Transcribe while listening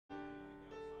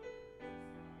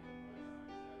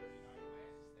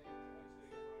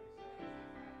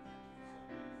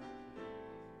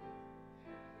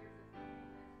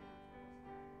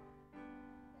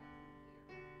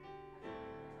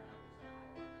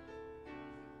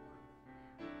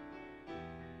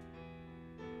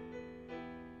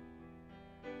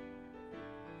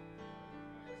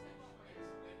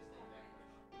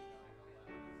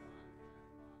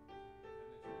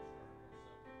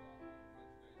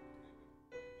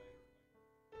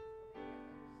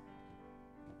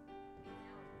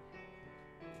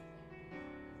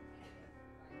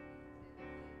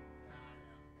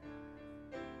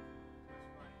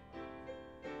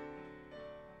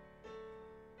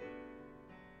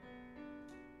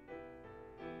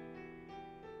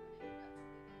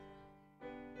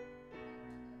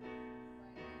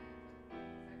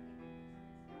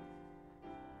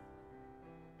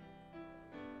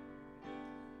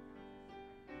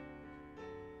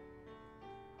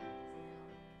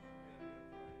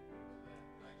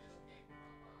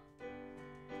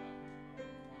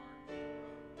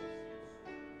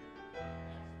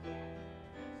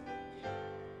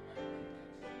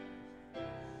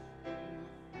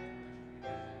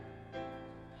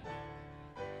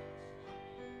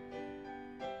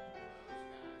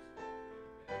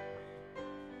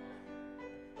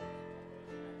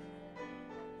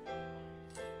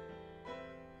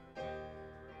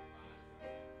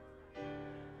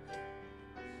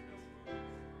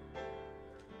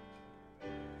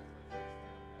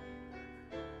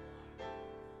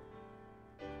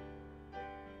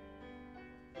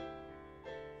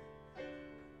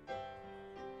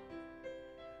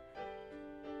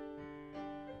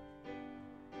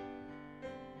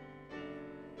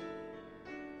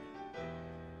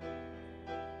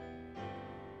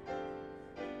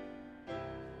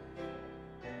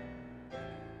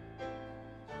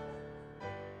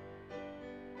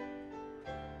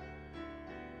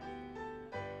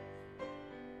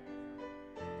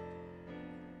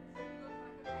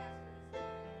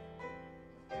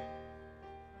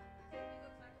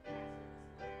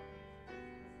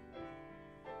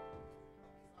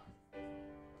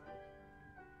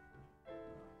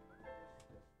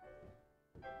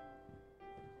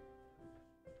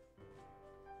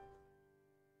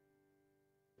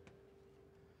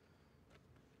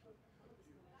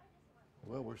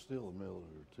Well, we're still in the middle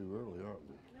or too early, aren't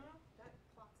we? No, that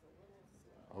clock's a little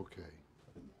slow. Okay.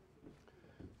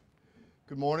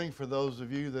 Good morning for those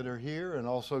of you that are here, and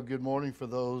also good morning for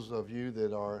those of you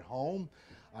that are at home.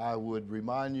 I would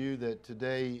remind you that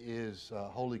today is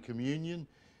Holy Communion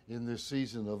in this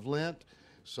season of Lent.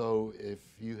 So if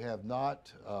you have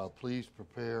not, please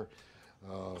prepare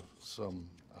some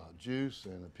juice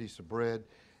and a piece of bread,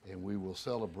 and we will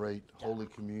celebrate Holy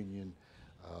Communion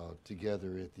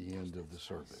together at the end of the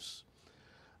service.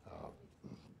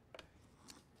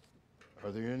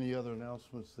 Are there any other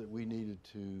announcements that we needed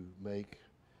to make?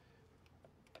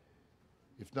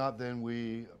 If not, then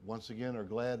we once again are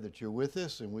glad that you're with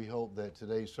us, and we hope that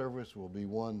today's service will be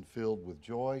one filled with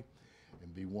joy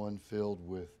and be one filled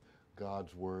with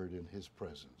God's Word and His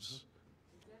presence.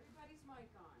 Is everybody's mic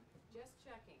on? Just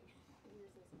checking.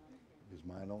 Is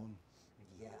mine on?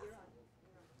 Yeah.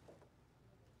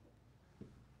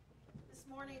 This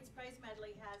morning's praise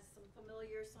medley has some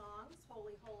familiar songs.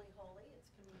 Holy, holy, holy.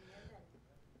 It's communion, and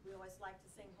we always like to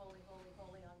sing Holy, holy,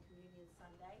 holy on Communion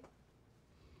Sunday.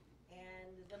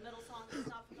 And the middle song is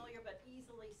not familiar but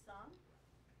easily sung.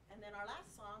 And then our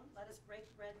last song, Let Us Break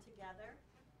Bread Together.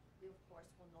 You, of course,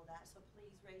 will know that, so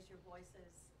please raise your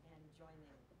voices and join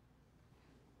in.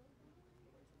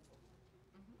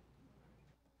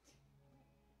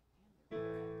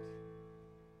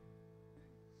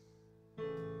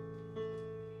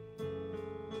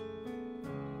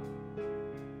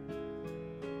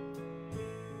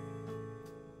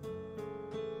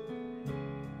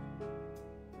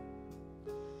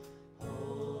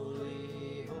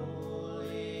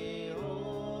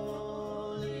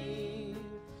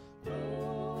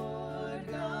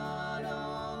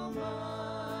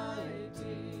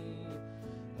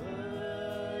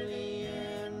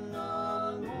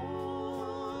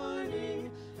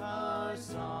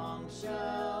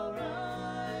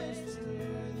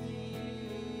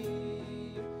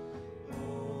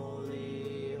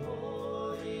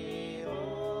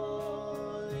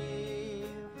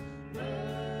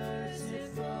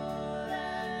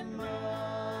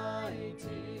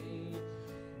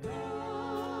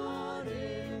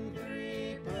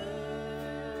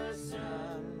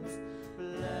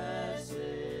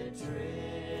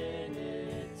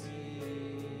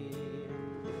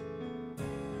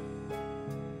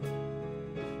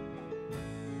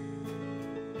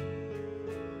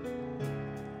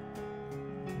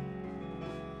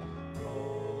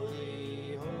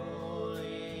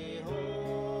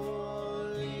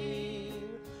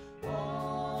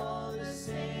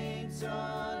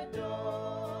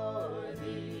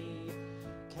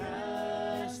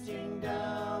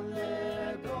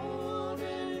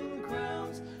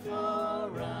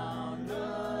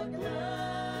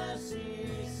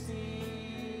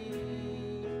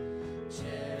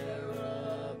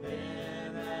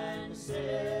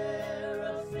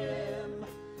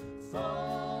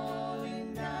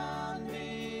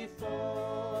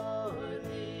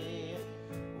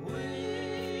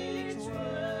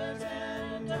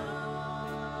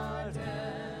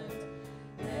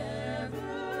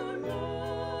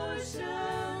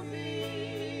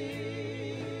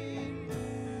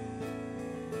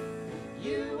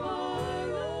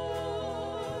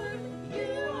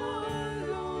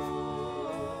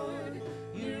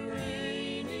 You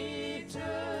reign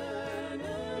eternal.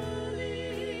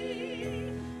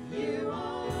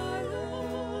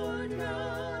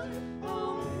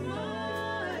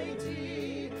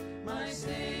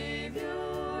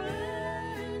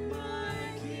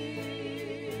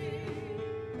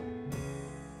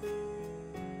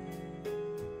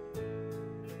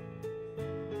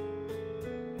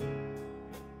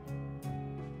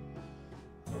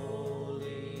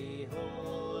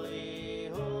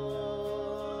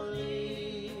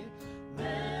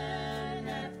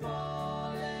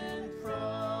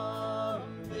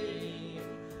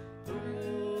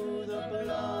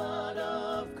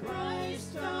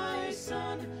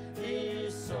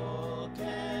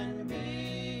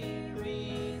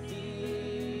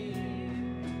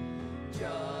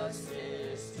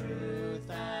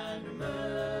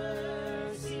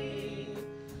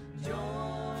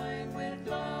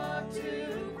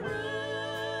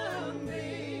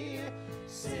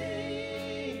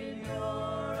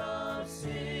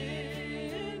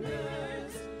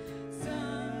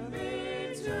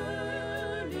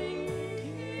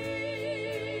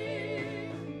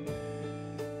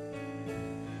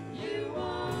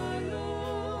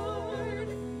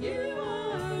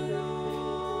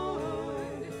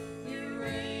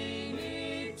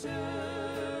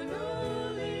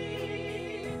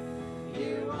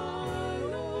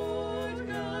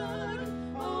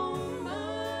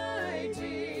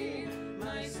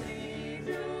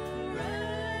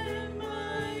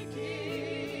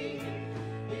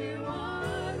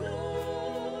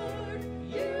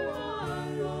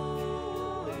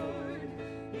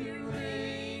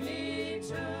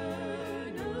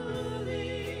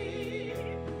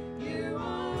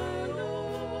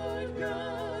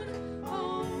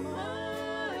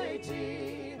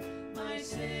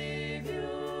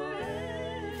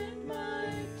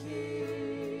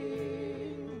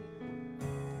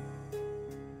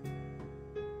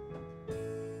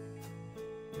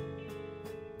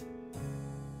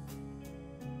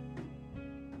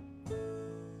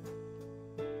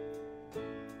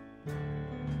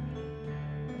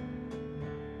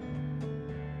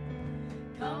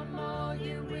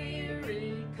 you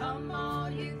weary, come all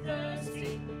you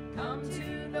thirsty, come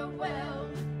to the well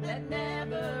that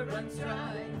never runs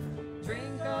dry.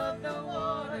 Drink of the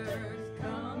waters,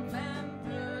 come and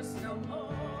thirst no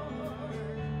more.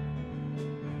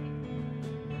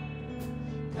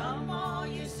 Come all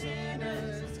you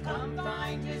sinners, come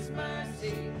find his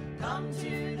mercy. Come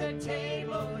to the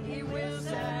table, he will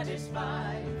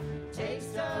satisfy.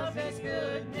 Taste of his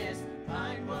goodness,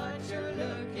 find what you're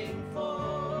looking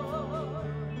for.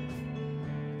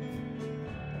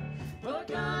 For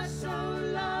God so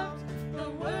loved the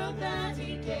world that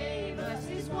he gave us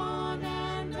his one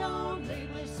and only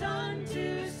Son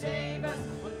to save us.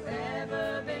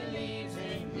 Whoever believes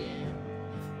in him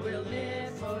will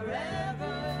live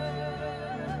forever.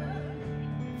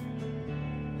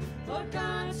 For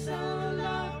God so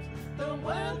loved the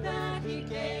world that he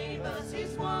gave us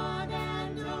his one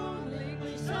and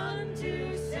only Son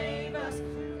to save us.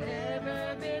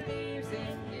 Whoever believes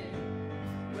in him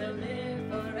will live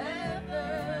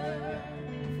forever.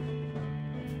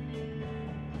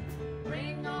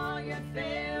 Bring all your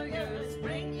failures,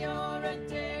 bring your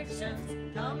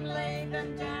addictions, come lay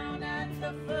them down at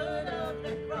the foot of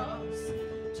the cross.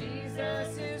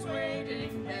 Jesus is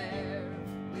waiting there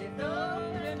with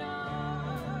open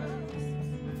arms.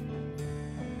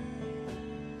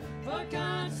 For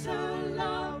God so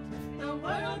loved the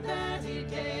world that he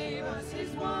gave us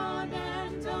his one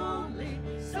and only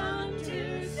Son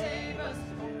to save us.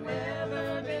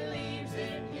 Whoever believes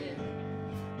in him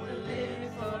will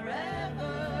live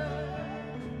forever.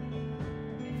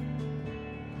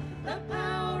 The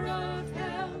power of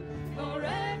hell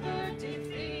forever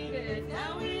defeated.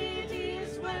 Now it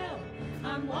is well.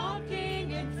 I'm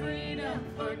walking in freedom.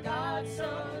 For God so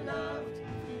loved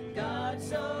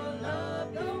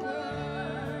the world.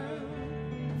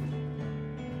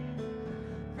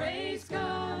 Praise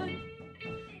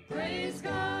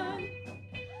God,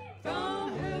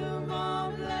 from whom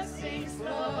all blessings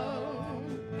flow.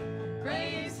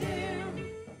 Praise him,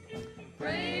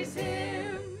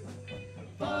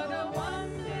 for the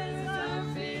wonders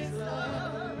of his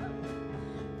love.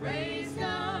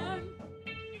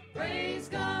 Praise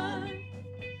God,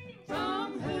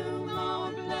 from whom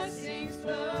all blessings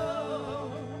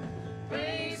flow.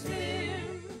 Praise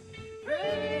him,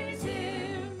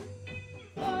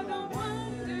 for the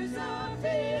wonders of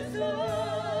his love.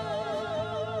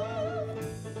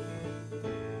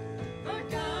 For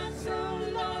God so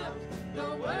loved the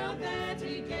world that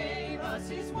he gave us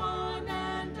his one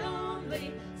and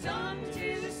only Son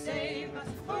to save us.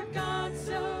 For God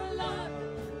so loved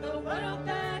the world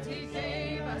that he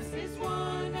gave us his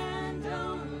one and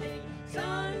only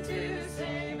Son to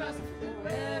save us.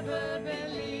 Whoever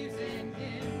believes in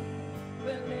him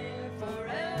will live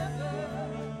forever.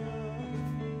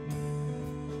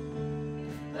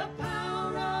 The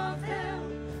power of hell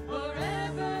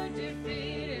forever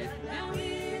defeated. Now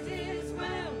it is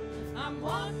well. I'm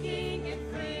walking in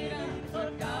freedom. For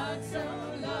God so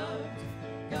loved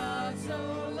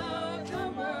the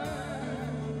world.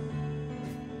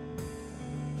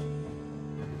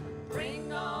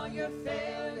 Bring all your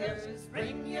failures,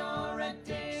 bring your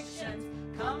addictions,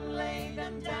 come lay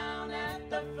them down at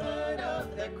the foot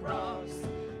of the cross.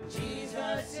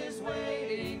 Jesus is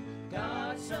waiting.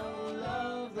 God so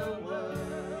loved the world.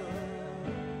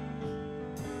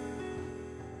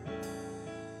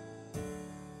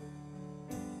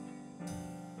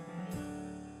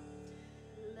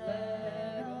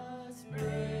 Let us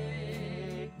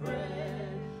break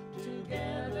bread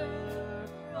together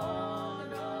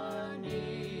on our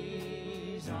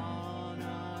knees, on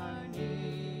our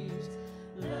knees.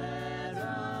 Let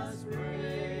us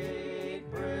break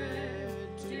bread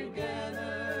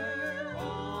together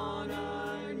on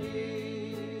our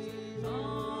knees,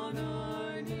 on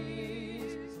our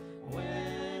knees.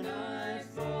 When I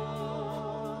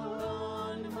fall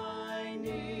on my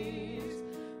knees,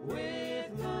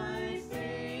 with my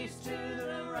face to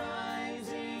the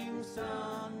rising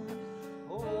sun,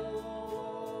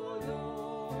 oh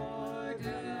Lord,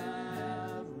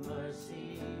 have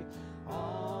mercy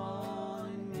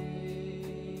on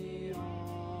me,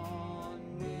 on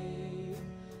me.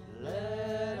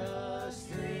 Let us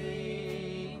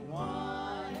drink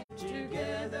wine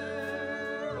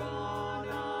together on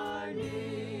our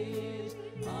knees,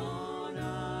 on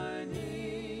our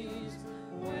knees.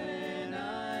 When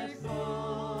I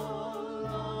fall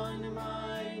on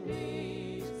my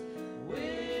knees,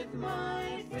 with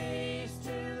my face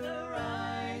to the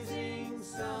rising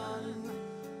sun,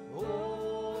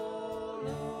 oh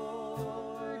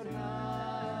Lord,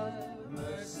 have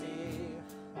mercy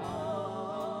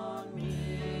on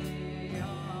me,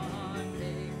 on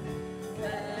me.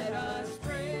 Let us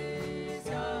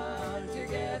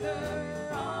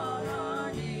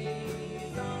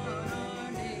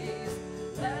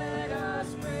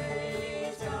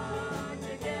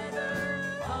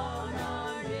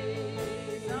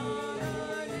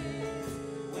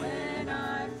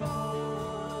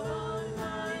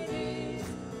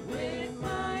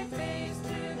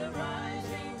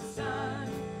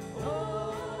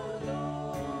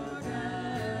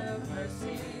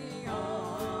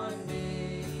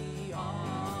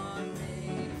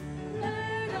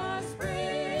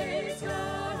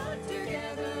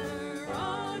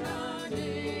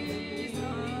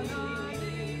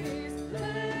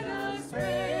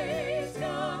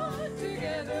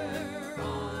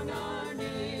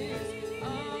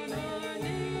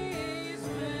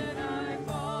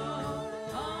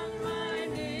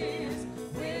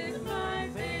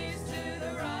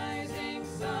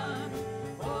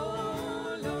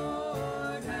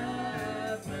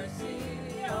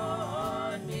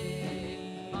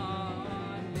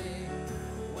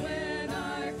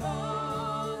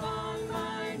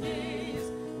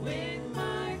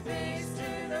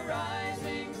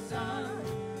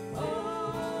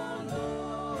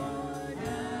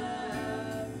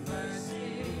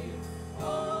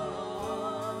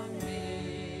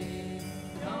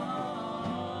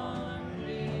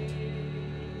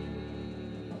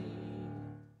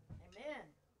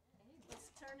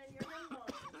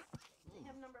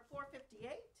 458.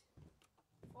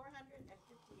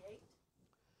 458.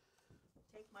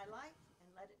 Take my life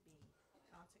and let it be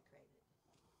consecrated.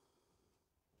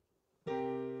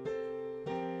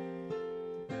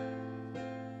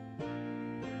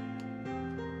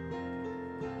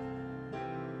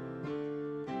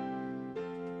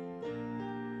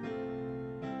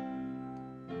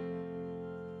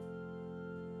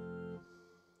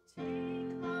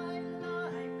 Take my life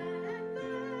and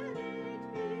let it be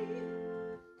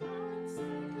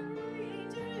consecrated,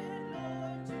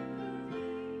 Lord, to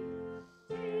Thee.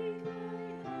 Take my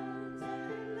hands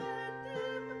and let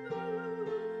them move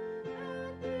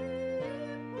at the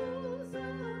impulse of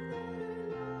Thy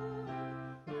love,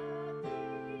 at the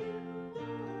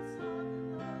impulse of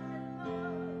Thy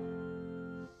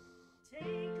love.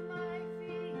 Take my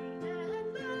feet and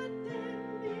let them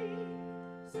be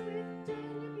swift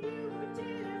and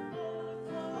beautiful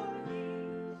for Thee.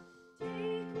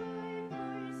 Take my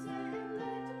voice and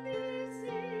let me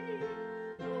sing,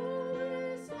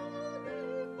 always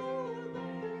only for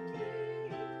my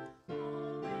King,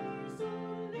 always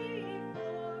only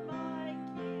for my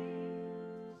King.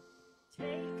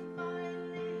 Take my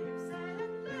lips and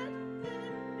let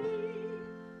them be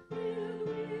filled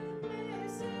with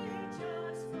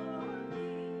messages for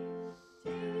Thee.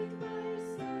 Take my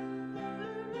silver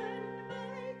and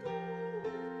my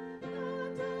gold,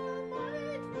 not a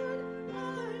mite would I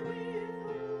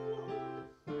withhold,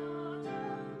 not a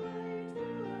mite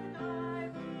would I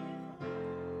withhold.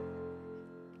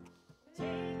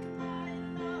 Take my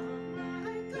love,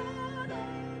 my God,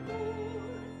 and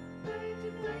Lord,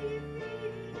 and my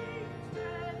feelings,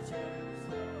 treasures,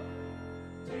 Lord.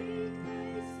 Take my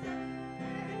step,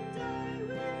 and I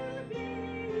will be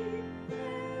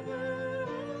ever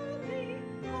only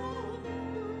all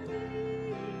for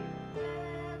Thee,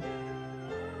 ever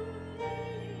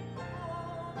only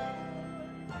all for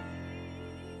Thee.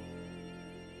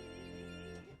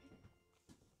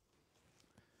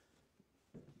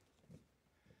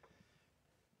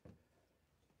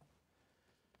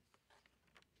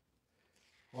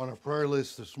 On our prayer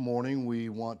list this morning, we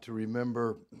want to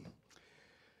remember,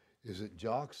 is it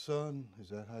Jock's son? Is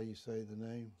that how you say the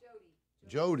name?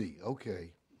 Jody.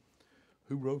 Okay.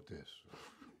 Who wrote this?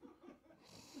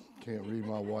 Can't read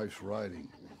my wife's writing.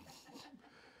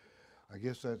 I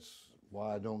guess that's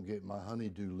why I don't get my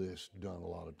honeydew list done a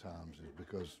lot of times, is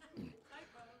because,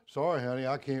 sorry, honey,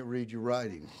 I can't read your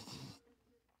writing.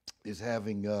 Is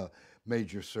having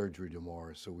major surgery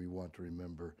tomorrow, so we want to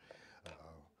remember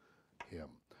him.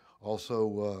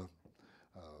 Also,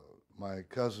 my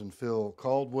cousin Phil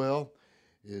Caldwell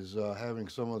is having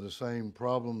some of the same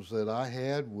problems that I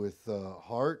had with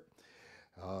heart.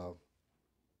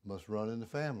 Must run in the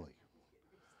family.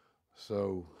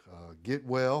 So get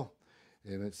well,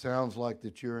 and it sounds like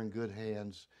that you're in good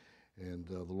hands, and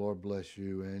the Lord bless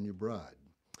you and your bride.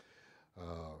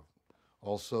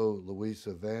 Also,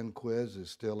 Louisa Vanquez is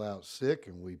still out sick,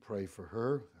 and we pray for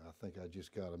her. I think I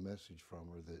just got a message from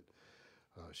her that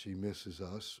she misses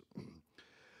us.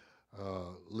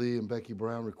 Lee and Becky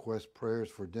Brown request prayers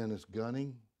for Dennis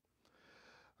Gunning,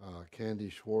 Candy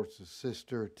Schwartz's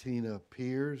sister, Tina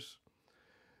Piers,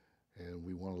 and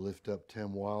we want to lift up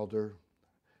Tim Wilder,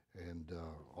 and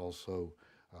also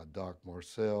Doc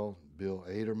Marcel, Bill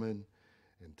Aderman,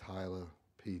 and Tyler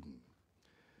Peden.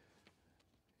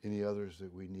 Any others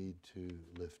that we need to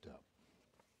lift up?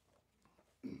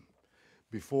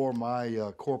 Before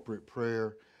my corporate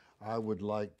prayer, I would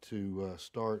like to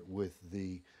start with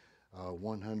the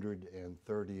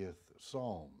 130th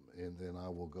Psalm, and then I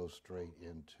will go straight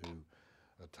into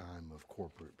a time of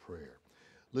corporate prayer.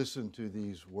 Listen to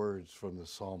these words from the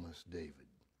psalmist David.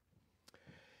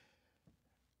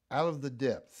 Out of the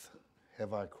depth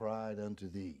have I cried unto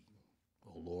thee,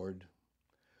 O Lord.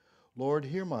 Lord,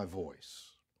 hear my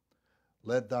voice.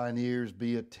 Let thine ears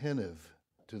be attentive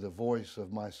to the voice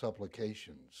of my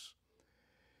supplications.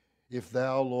 If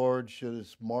thou, Lord,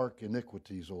 shouldest mark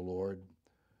iniquities, O Lord,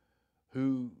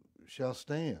 who shall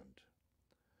stand?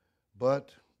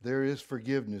 But there is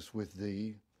forgiveness with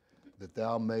thee, that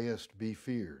thou mayest be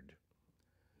feared.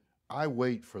 I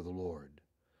wait for the Lord.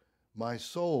 My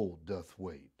soul doth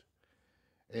wait,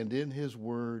 and in his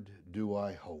word do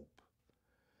I hope.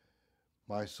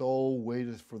 My soul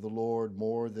waiteth for the Lord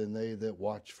more than they that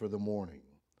watch for the morning.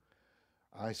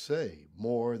 I say,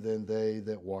 more than they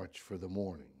that watch for the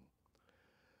morning.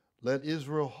 Let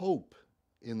Israel hope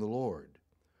in the Lord,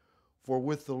 for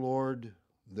with the Lord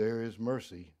there is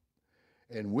mercy,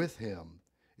 and with him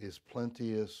is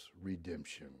plenteous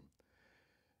redemption,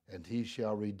 and he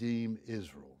shall redeem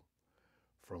Israel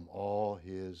from all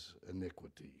his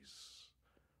iniquities.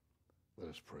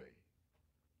 Let us pray.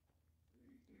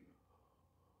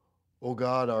 Oh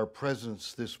God, our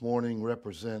presence this morning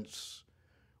represents,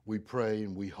 we pray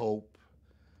and we hope,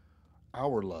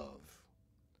 our love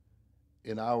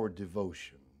and our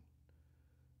devotion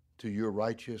to your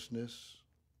righteousness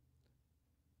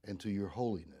and to your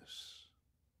holiness,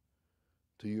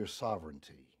 to your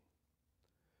sovereignty.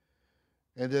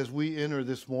 And as we enter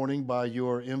this morning by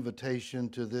your invitation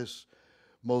to this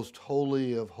most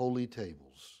holy of holy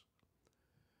tables,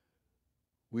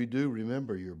 we do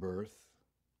remember your birth.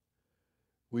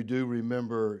 We do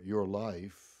remember your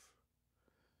life,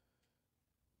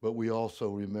 but we also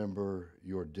remember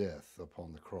your death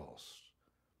upon the cross.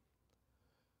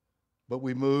 But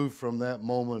we move from that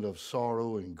moment of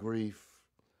sorrow and grief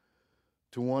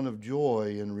to one of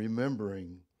joy in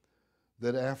remembering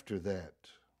that after that,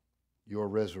 your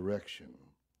resurrection.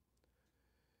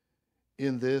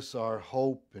 In this, our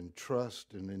hope and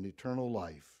trust in an eternal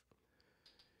life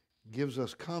gives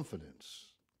us confidence,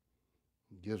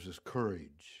 gives us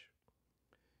courage,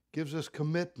 gives us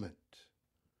commitment,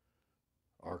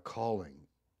 our calling,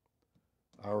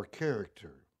 our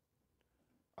character,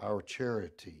 our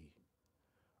charity,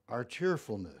 our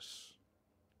cheerfulness,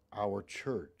 our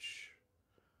church,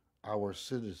 our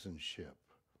citizenship,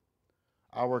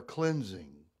 our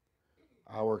cleansing,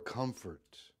 our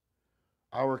comfort,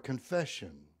 our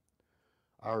confession,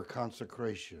 our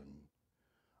consecration,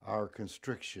 our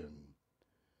constriction,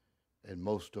 and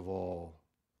most of all,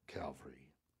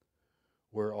 Calvary,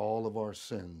 where all of our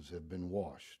sins have been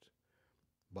washed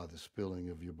by the spilling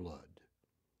of your blood.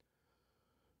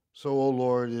 So, O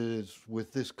Lord, it is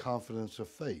with this confidence of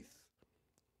faith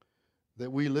that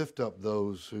we lift up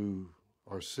those who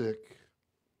are sick,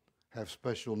 have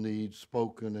special needs,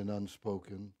 spoken and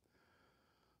unspoken,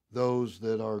 those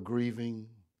that are grieving,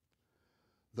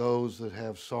 those that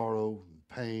have sorrow and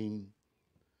pain,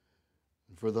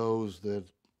 and for those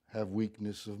that have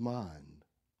weakness of mind.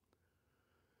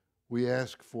 We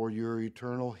ask for your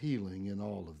eternal healing in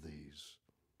all of these.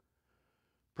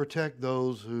 Protect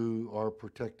those who are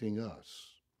protecting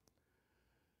us.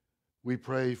 We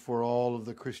pray for all of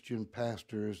the Christian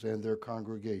pastors and their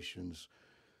congregations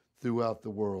throughout the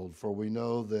world, for we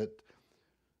know that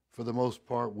for the most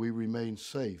part we remain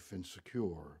safe and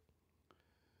secure,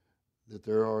 that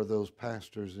there are those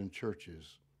pastors and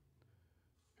churches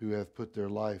who have put their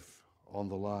life on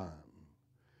the line,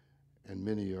 and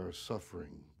many are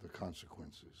suffering the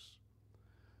consequences.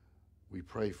 We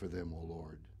pray for them, O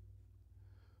Lord.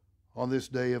 On this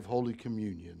day of Holy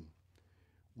Communion,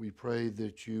 we pray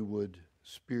that you would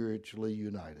spiritually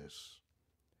unite us.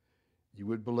 You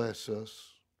would bless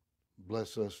us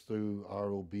through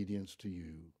our obedience to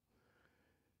you.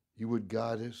 You would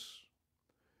guide us,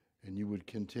 and you would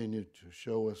continue to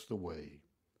show us the way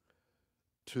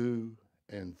to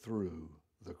and through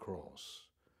the cross.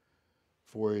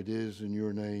 For it is in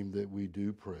your name that we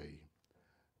do pray.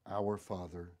 Our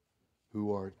Father,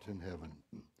 who art in heaven,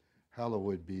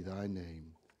 hallowed be thy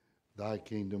name. Thy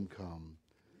kingdom come,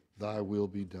 thy will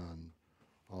be done,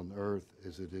 on earth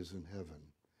as it is in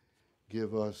heaven.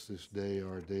 Give us this day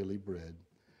our daily bread,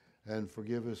 and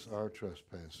forgive us our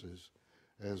trespasses,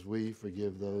 as we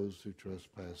forgive those who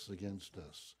trespass against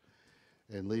us.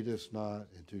 And lead us not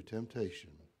into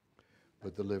temptation,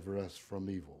 but deliver us from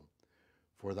evil.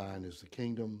 For thine is the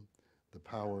kingdom, the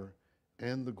power,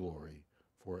 and the glory,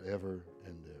 forever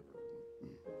and ever.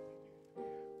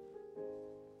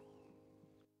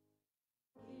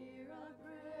 Hear our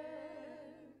prayer,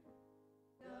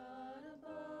 God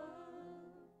above,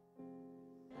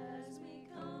 as we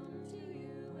come to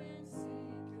you and seek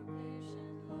your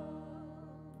patient love.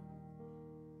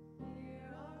 Hear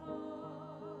our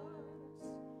hearts,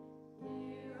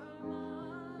 hear our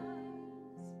minds,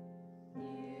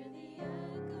 hear the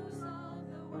echoes of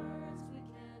the words we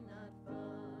cannot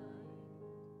find.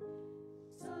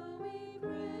 So we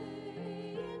pray.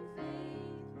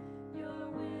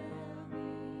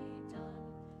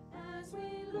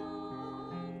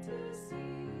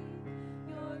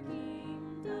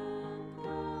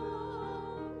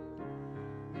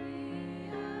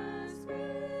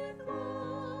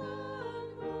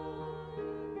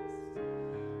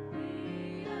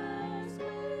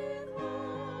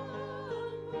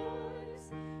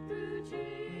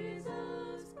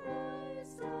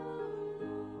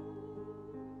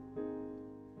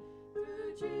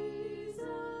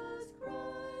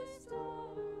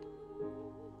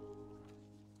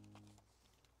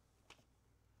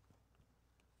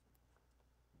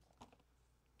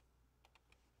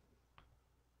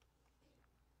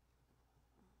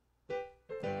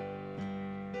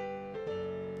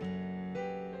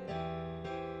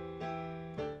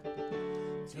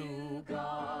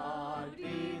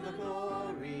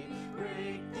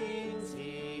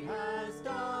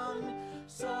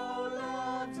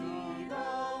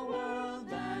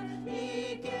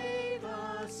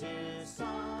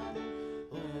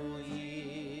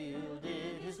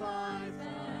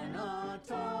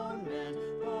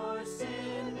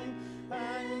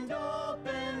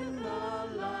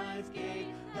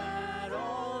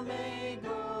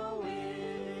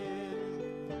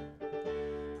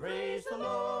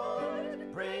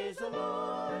 the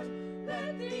Lord.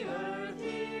 Let the earth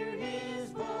hear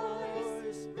his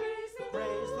voice.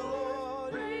 Praise the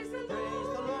Lord. Praise the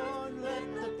Lord.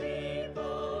 Let the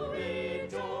people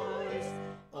rejoice.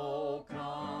 Oh,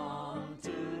 come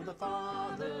to the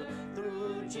Father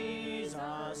through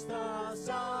Jesus the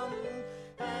Son,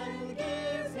 and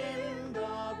give him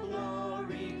the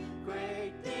glory.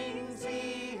 Great things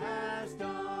he has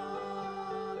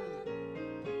done.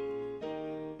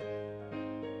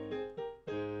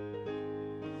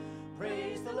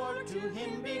 Praise the Lord, to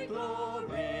him be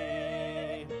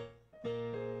glory.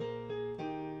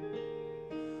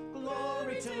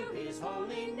 Glory to his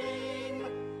holy name.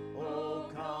 Oh,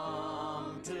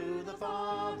 come to the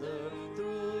Father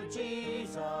through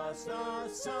Jesus the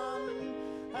Son,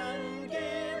 and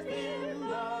give him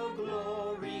the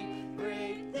glory.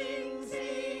 Great things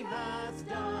he has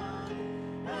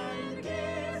done, and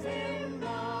give him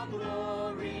the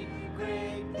glory.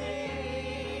 Great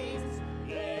things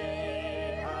he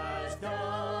has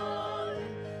done.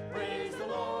 Praise the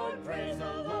Lord, praise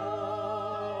the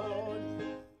Lord.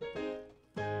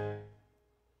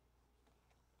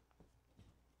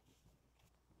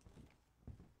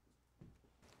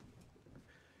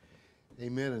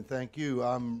 Amen, and thank you.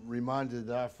 I'm reminded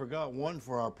that I forgot one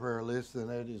for our prayer list, and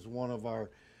that is one of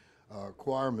our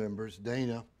choir members,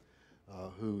 Dana,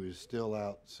 who is still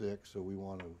out sick, so we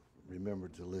want to remember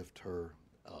to lift her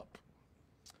up.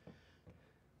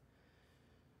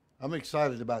 I'm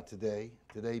excited about today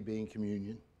being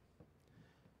communion.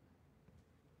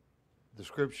 The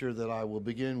scripture that I will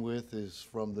begin with is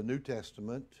from the New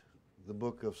Testament, the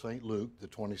book of St. Luke, the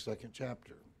 22nd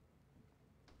chapter,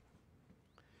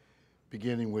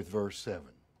 beginning with verse 7.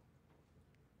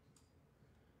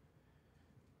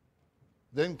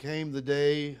 Then came the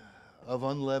day of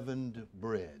unleavened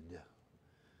bread.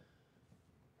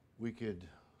 We could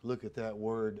look at that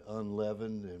word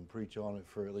unleavened and preach on it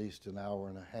for at least an hour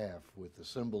and a half with the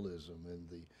symbolism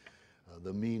and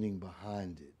the meaning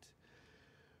behind it.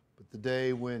 But the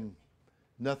day when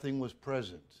nothing was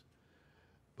present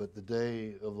but the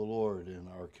day of the Lord and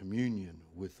our communion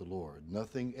with the Lord,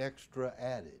 nothing extra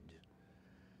added,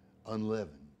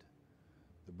 unleavened,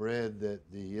 the bread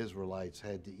that the Israelites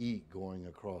had to eat going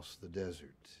across the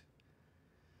desert.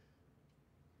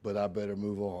 But I better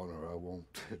move on or I won't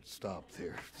stop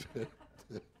there.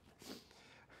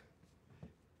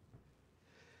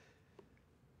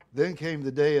 Then came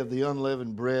the day of the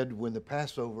unleavened bread, when the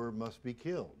Passover must be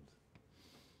killed.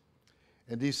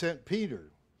 And he sent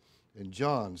Peter and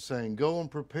John, saying, "Go and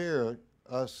prepare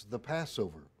us the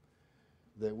Passover,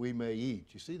 that we may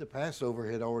eat." You see, the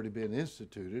Passover had already been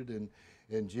instituted,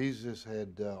 and Jesus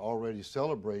had already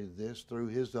celebrated this through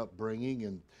his upbringing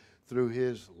and through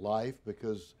his life,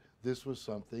 because this was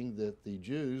something that the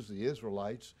Jews, the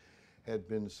Israelites, had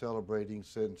been celebrating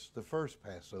since the first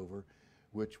Passover,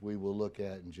 which we will look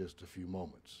at in just a few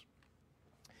moments.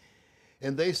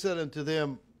 And they said unto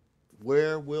them,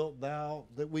 "Where wilt thou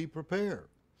that we prepare?"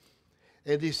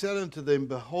 And he said unto them,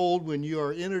 "Behold, when you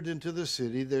are entered into the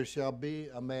city, there shall be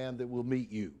a man that will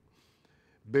meet you,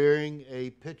 bearing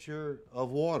a pitcher of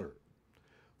water.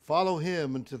 Follow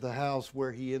him into the house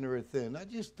where he entereth in." Now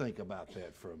just think about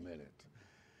that for a minute.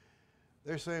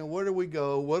 They're saying, where do we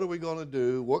go? What are we going to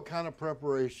do? What kind of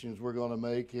preparations we're going to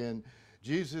make? And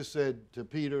Jesus said to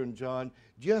Peter and John,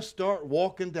 just start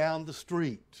walking down the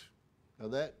street. Now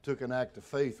that took an act of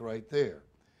faith right there.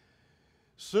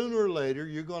 Sooner or later,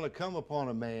 you're going to come upon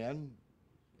a man,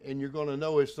 and you're going to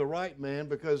know it's the right man,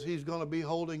 because he's going to be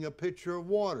holding a pitcher of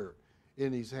water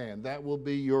in his hand. That will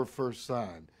be your first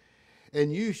sign.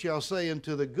 And you shall say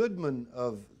unto the goodman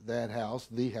of that house,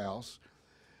 the house,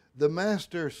 "The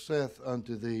master saith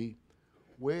unto thee,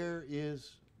 Where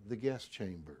is the guest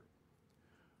chamber,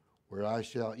 where I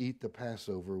shall eat the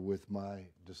Passover with my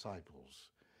disciples?"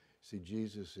 See,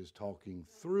 Jesus is talking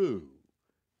through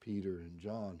Peter and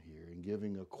John here and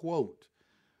giving a quote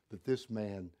that this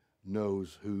man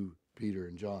knows who Peter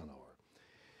and John are.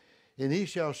 "And he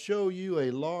shall show you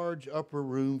a large upper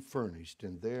room furnished,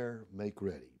 and there make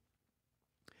ready."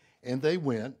 And they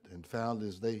went and found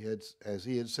as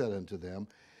he had said unto them,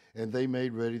 and they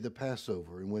made ready the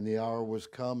Passover. And when the hour was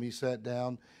come, he sat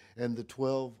down, and the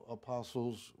 12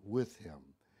 apostles with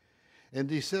him.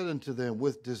 And he said unto them,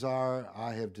 "With desire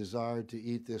I have desired to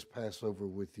eat this Passover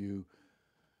with you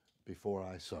before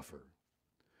I suffer.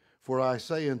 For I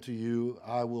say unto you,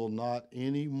 I will not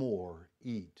any more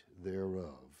eat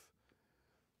thereof."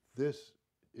 This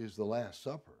is the Last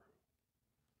Supper,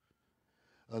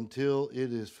 until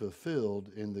it is fulfilled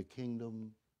in the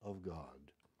kingdom of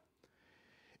God.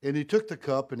 And he took the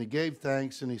cup, and he gave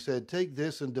thanks, and he said, "Take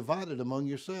this and divide it among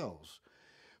yourselves.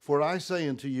 For I say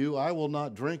unto you, I will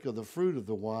not drink of the fruit of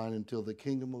the wine until the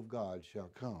kingdom of God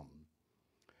shall come.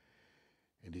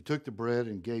 And he took the bread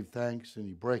and gave thanks, and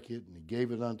he brake it, and he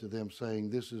gave it unto them,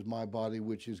 saying, This is my body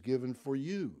which is given for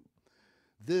you.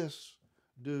 This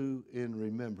do in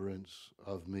remembrance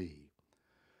of me.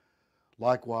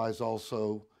 Likewise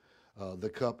also the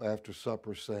cup after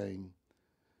supper, saying,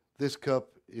 This cup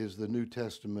is the New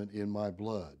Testament in my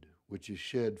blood, which is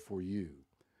shed for you.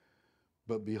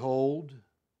 But behold,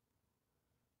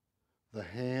 the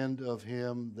hand of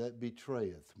him that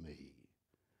betrayeth me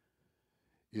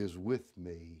is with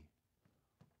me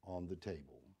on the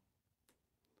table.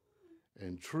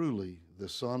 And truly the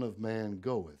Son of Man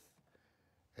goeth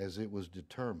as it was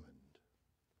determined.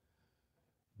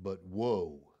 But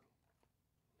woe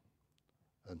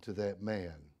unto that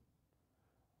man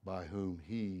by whom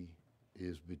he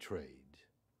is betrayed.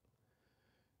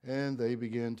 And they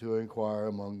began to inquire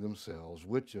among themselves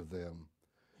which of them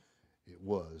it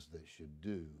was that should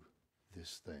do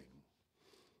this thing.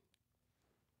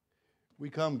 We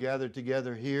come gathered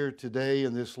together here today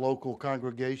in this local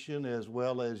congregation, as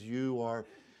well as you are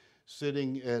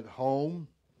sitting at home.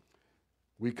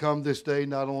 We come this day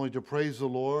not only to praise the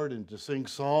Lord and to sing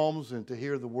psalms and to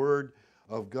hear the word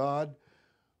of God,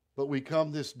 but we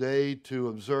come this day to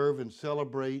observe and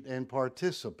celebrate and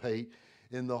participate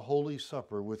in the Holy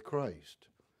Supper with Christ.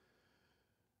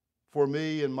 For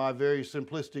me, in my very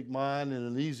simplistic mind, and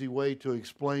an easy way to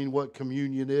explain what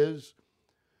communion is,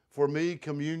 for me,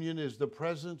 communion is the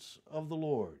presence of the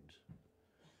Lord.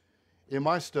 In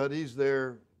my studies,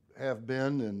 there have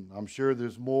been, and I'm sure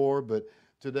there's more, but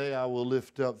today I will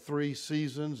lift up 3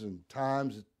 seasons and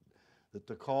times that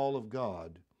the call of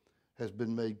God has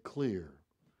been made clear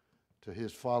to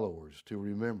his followers to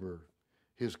remember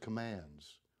his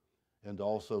commands and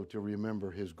also to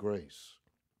remember his grace.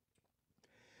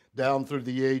 Down through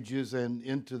the ages and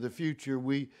into the future,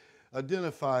 we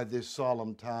identify this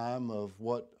solemn time of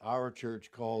what our church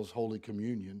calls Holy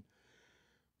Communion,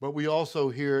 but we also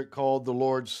hear it called the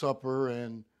Lord's Supper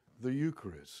and the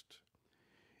Eucharist.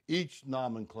 Each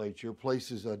nomenclature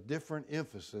places a different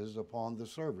emphasis upon the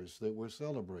service that we're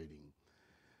celebrating,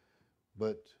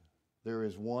 but there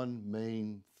is one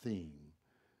main theme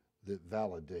that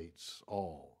validates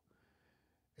all,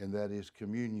 and that is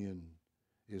communion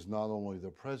is not only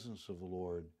the presence of the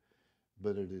Lord,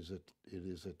 but it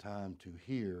is a time to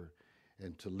hear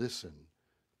and to listen,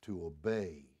 to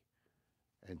obey,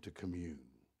 and to commune.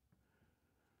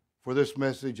 For this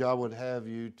message, I would have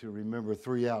you to remember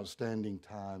 3 outstanding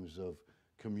times of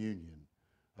communion,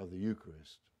 of the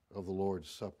Eucharist, of the Lord's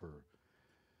Supper,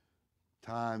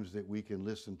 times that we can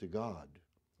listen to God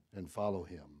and follow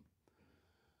him.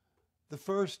 The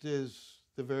first is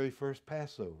the very first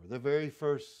Passover, the very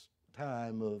first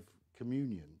time of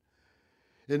communion.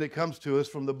 And it comes to us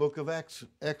from the book of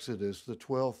Exodus, the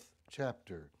 12th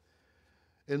chapter.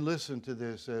 And listen to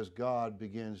this as God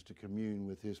begins to commune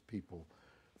with his people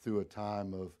through a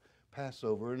time of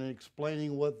Passover and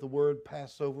explaining what the word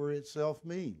Passover itself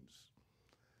means.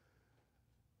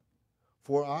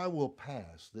 For I will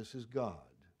pass, this is God,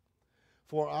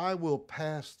 for I will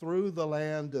pass through the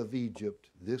land of Egypt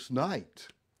this night,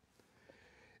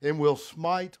 and will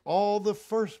smite all the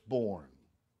firstborn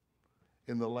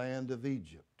in the land of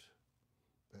Egypt.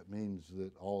 That means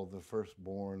that all the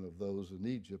firstborn of those in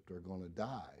Egypt are going to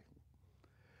die.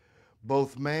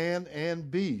 Both man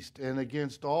and beast, and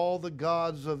against all the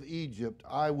gods of Egypt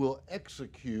I will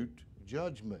execute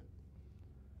judgment.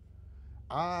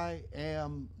 I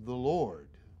am the Lord,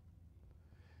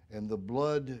 and the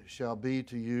blood shall be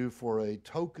to you for a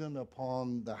token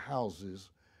upon the houses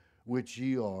which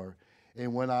ye are.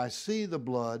 And when I see the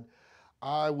blood,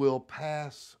 I will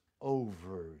pass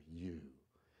over you.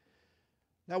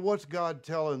 Now, what's God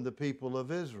telling the people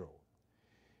of Israel?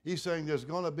 He's saying there's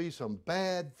going to be some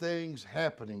bad things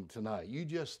happening tonight. You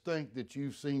just think that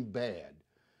you've seen bad,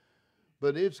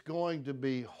 but it's going to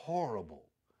be horrible.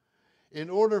 In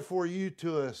order for you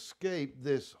to escape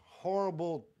this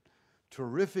horrible,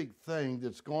 terrific thing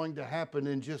that's going to happen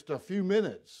in just a few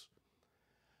minutes,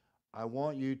 I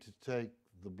want you to take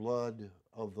the blood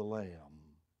of the Lamb,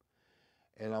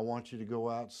 and I want you to go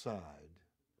outside,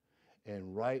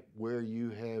 and right where you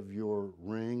have your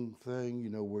ring thing, you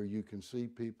know, where you can see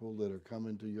people that are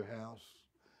coming to your house,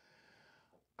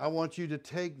 I want you to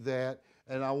take that,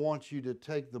 and I want you to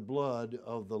take the blood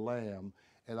of the Lamb,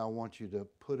 and I want you to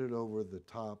put it over the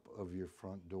top of your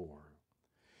front door.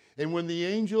 And when the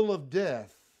angel of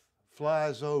death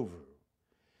flies over,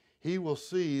 he will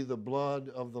see the blood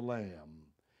of the Lamb,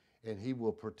 and he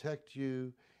will protect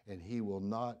you, and he will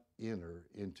not enter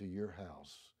into your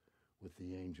house with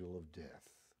the angel of death.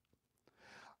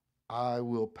 I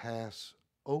will pass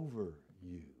over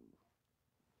you.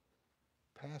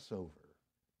 Passover.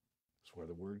 That's where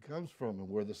the word comes from and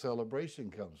where the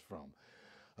celebration comes from.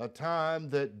 A time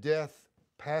that death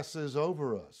passes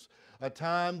over us. A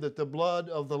time that the blood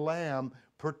of the Lamb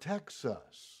protects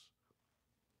us.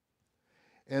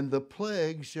 And the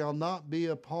plague shall not be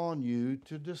upon you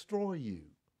to destroy you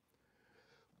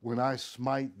when I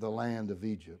smite the land of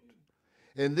Egypt.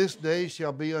 And this day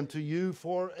shall be unto you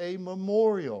for a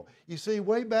memorial. You see,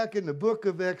 way back in the book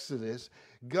of Exodus,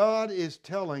 God is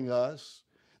telling us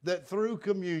that through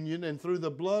communion and through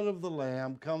the blood of the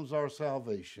Lamb comes our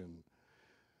salvation,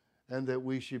 and that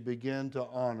we should begin to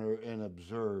honor and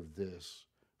observe this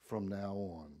from now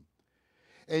on.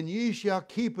 And ye shall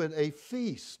keep it a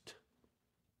feast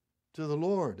to the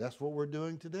Lord. That's what we're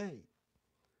doing today.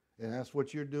 And that's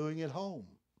what you're doing at home.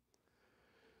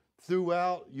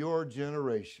 Throughout your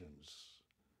generations,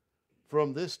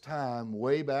 from this time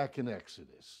way back in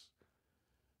Exodus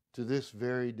to this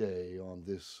very day on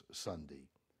this Sunday,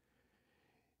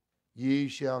 ye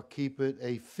shall keep it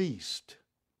a feast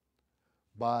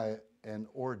by an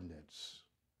ordinance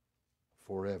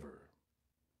forever.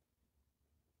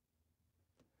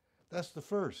 That's the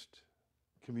first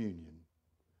communion,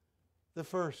 the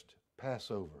first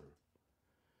Passover.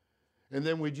 And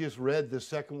then we just read the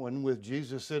second one with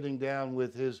Jesus sitting down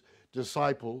with his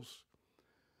disciples.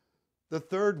 The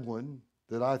third one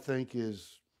that I think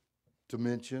is to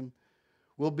mention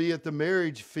will be at the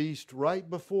marriage feast right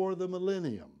before the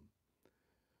millennium,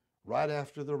 right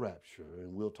after the rapture,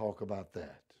 and we'll talk about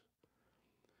that.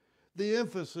 The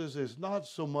emphasis is not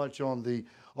so much on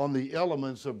the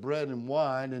elements of bread and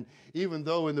wine, and even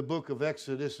though in the book of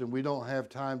Exodus, and we don't have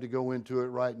time to go into it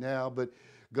right now, but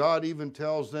God even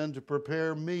tells them to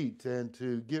prepare meat and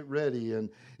to get ready and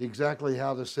exactly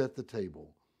how to set the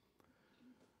table.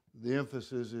 The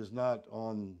emphasis is not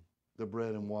on the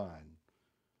bread and wine,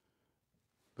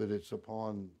 but it's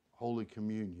upon Holy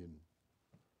Communion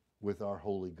with our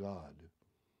holy God.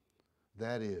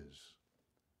 That is,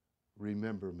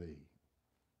 remember me.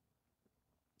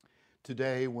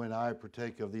 Today, when I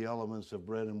partake of the elements of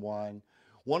bread and wine,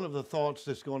 one of the thoughts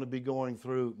that's going to be going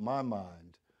through my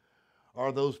mind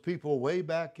are those people way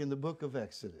back in the book of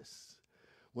Exodus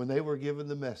when they were given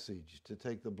the message to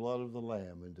take the blood of the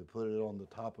Lamb and to put it on the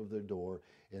top of their door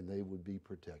and they would be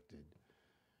protected.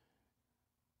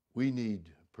 We need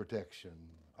protection.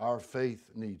 Our faith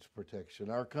needs protection.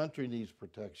 Our country needs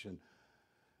protection.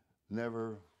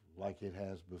 Never like it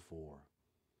has before.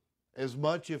 As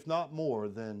much, if not more,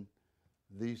 than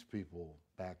these people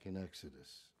back in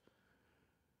Exodus.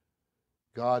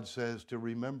 God says to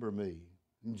remember me.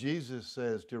 And Jesus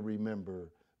says to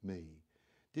remember me.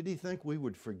 Did he think we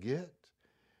would forget?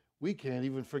 We can't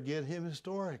even forget him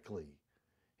historically.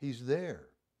 He's there.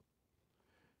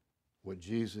 What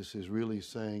Jesus is really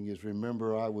saying is,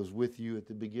 remember, I was with you at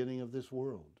the beginning of this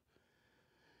world.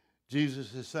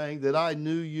 Jesus is saying that I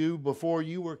knew you before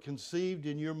you were conceived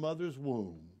in your mother's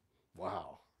womb.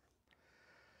 Wow.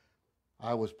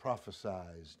 I was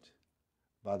prophesied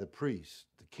by the priests,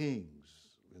 the kings,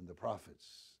 and the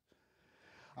prophets.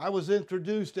 I was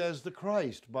introduced as the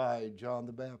Christ by John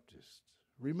the Baptist.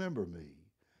 Remember me.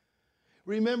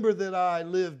 Remember that I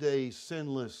lived a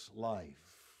sinless life.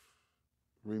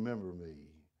 Remember me.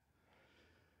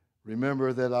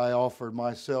 Remember that I offered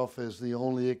myself as the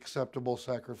only acceptable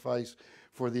sacrifice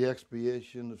for the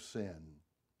expiation of sin,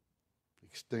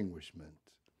 extinguishment.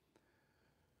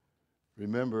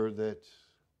 Remember that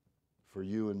for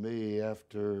you and me,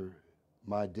 after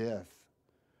my death,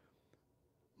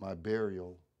 my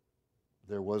burial,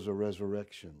 there was a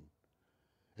resurrection.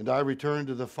 And I returned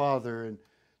to the Father, and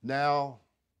now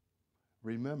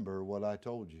remember what I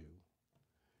told you.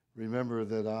 Remember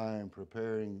that I am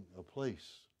preparing a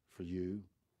place for you.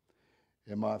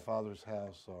 In my Father's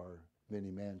house are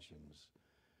many mansions.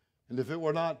 And if it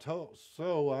were not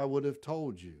so, I would have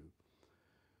told you.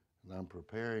 And I'm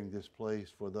preparing this place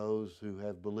for those who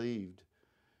have believed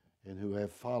and who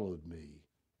have followed me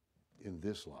in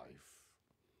this life.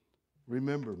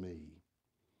 Remember me.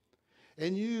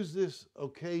 And use this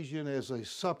occasion as a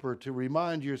supper to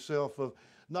remind yourself of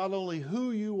not only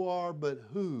who you are, but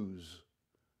whose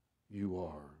you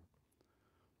are.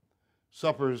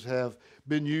 Suppers have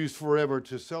been used forever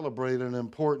to celebrate an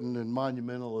important and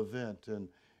monumental event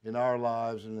in our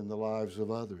lives and in the lives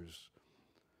of others.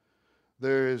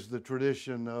 There is the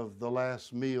tradition of the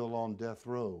last meal on death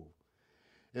row.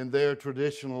 And there,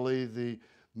 traditionally, the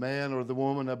man or the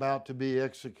woman about to be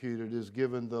executed is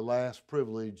given the last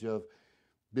privilege of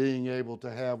being able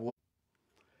to have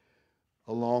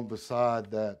along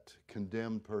beside that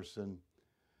condemned person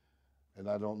And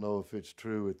I don't know if it's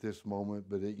true at this moment,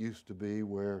 but it used to be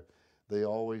where they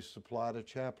always supplied a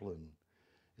chaplain.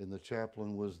 And the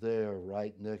chaplain was there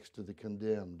right next to the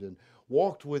condemned and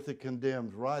walked with the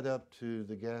condemned right up to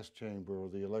the gas chamber or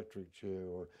the electric chair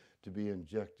or to be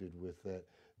injected with that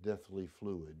deathly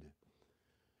fluid.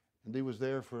 And he was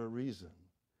there for a reason.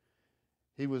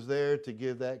 He was there to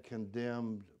give that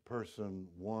condemned person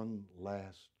one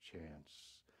last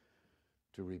chance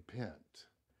to repent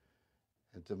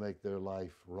and to make their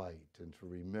life right and to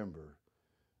remember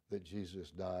that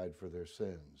Jesus died for their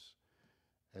sins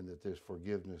and that there's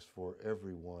forgiveness for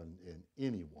everyone and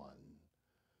anyone,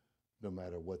 no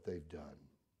matter what they've done.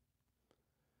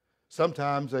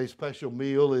 Sometimes a special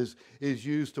meal is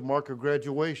used to mark a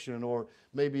graduation or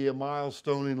maybe a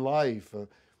milestone in life, a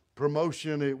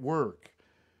promotion at work,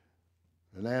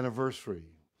 an anniversary,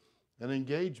 an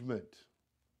engagement,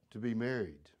 to be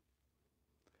married.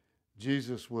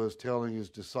 Jesus was telling his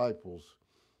disciples,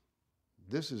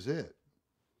 this is it.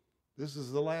 This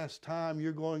is the last time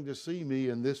you're going to see me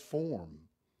in this form.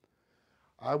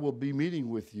 I will be meeting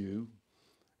with you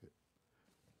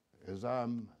as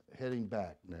I'm heading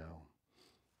back now.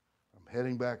 I'm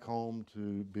heading back home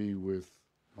to be with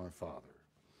my Father.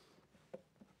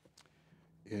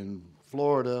 In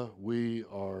Florida, we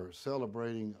are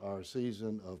celebrating our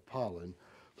season of pollen.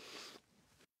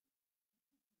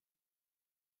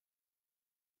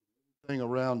 Everything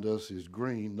around us is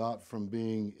green, not from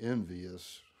being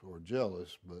envious or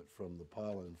jealous, but from the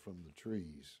pollen from the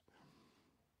trees.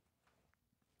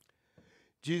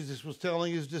 Jesus was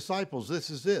telling his disciples, this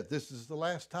is it. This is the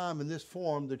last time in this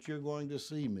form that you're going to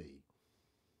see me.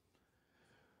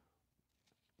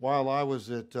 While I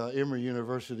was at Emory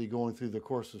University going through the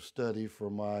course of study for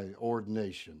my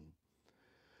ordination,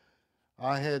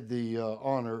 I had the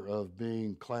honor of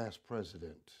being class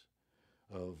president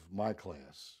of my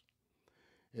class.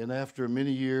 And after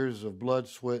many years of blood,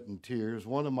 sweat, and tears,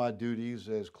 one of my duties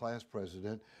as class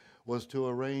president was to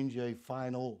arrange a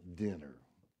final dinner.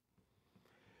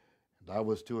 And I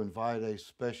was to invite a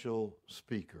special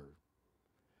speaker.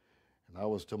 And I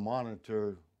was to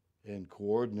monitor and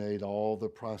coordinate all the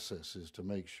processes to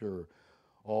make sure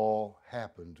all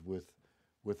happened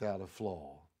without a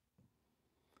flaw.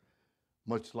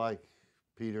 Much like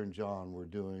Peter and John were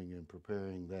doing in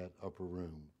preparing that upper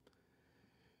room.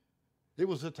 It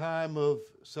was a time of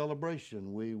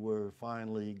celebration. We were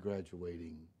finally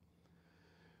graduating.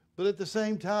 But at the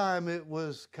same time, it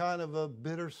was kind of a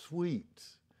bittersweet.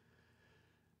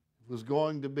 It was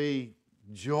going to be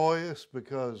joyous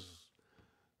because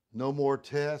no more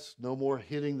tests, no more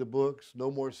hitting the books,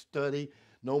 no more study,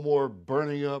 no more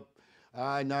burning up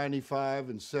I-95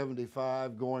 and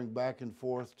 75 going back and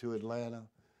forth to Atlanta.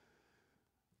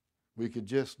 We could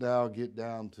just now get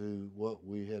down to what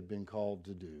we had been called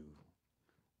to do.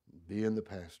 Be in the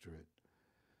pastorate.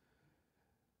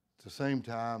 At the same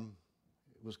time,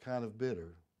 it was kind of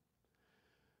bitter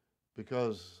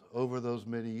because over those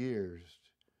many years,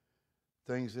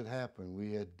 things had happened.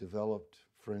 We had developed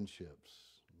friendships,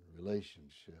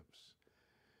 relationships.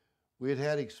 We had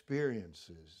had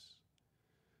experiences.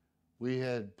 We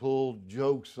had pulled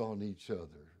jokes on each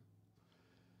other.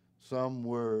 Some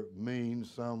were mean,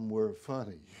 some were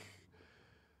funny.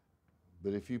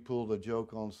 But if you pulled a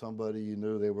joke on somebody, you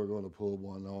knew they were going to pull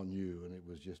one on you, and it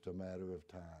was just a matter of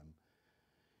time.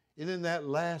 And in that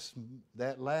last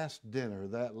dinner,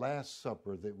 that last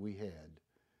supper that we had,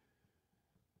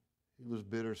 it was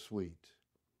bittersweet.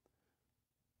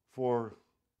 For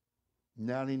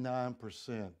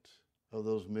 99% of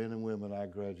those men and women I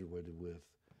graduated with,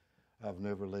 I've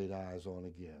never laid eyes on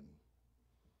again.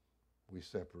 We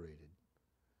separated.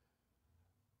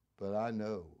 But I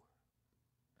know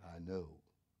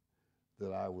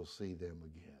that I will see them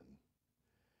again.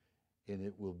 And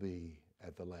it will be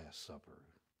at the Last Supper.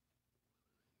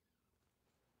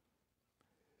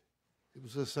 It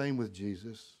was the same with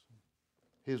Jesus.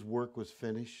 His work was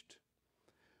finished.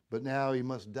 But now he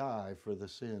must die for the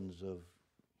sins of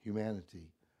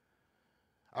humanity.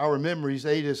 Our memories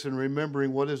aid us in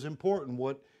remembering what is important,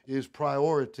 what is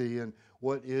priority, and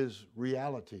what is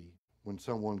reality. When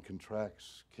someone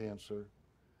contracts cancer,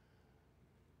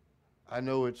 I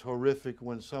know it's horrific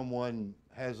when someone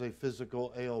has a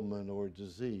physical ailment or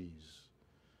disease.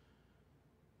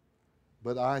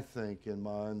 But I think in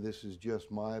mine, this is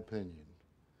just my opinion,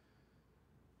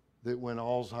 that when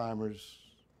Alzheimer's,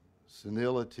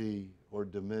 senility, or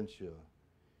dementia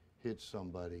hits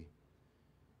somebody,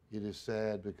 it is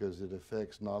sad because it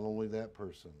affects not only that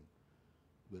person,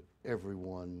 but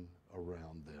everyone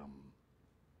around them.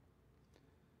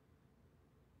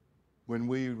 When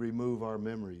we remove our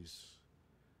memories,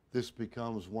 this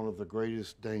becomes one of the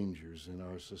greatest dangers in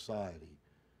our society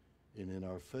and in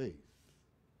our faith.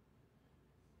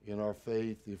 In our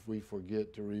faith, if we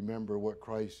forget to remember what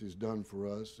Christ has done for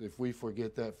us, if we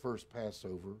forget that first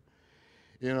Passover,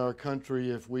 in our country,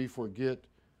 if we forget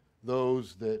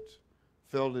those that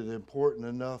felt it important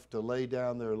enough to lay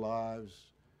down their lives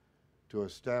to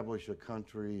establish a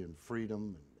country and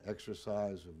freedom and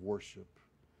exercise of worship,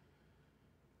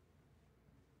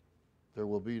 there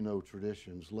will be no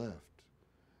traditions left.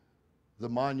 The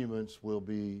monuments will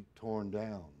be torn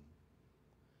down.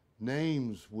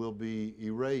 Names will be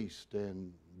erased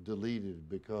and deleted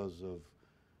because of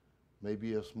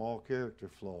maybe a small character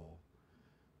flaw,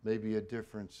 maybe a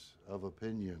difference of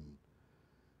opinion.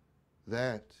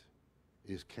 That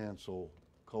is cancel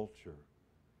culture.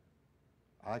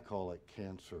 I call it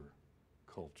cancer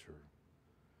culture.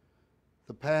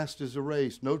 The past is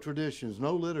erased. No traditions,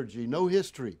 no liturgy, no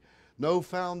history, no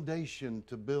foundation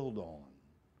to build on.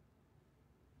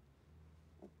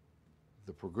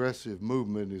 The progressive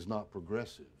movement is not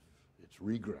progressive, it's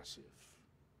regressive.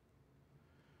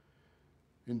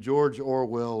 In George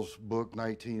Orwell's book,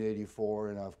 1984,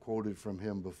 and I've quoted from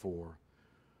him before,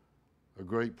 a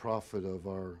great prophet of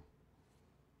our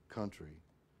country,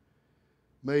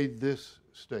 made this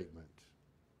statement,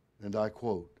 and I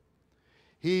quote,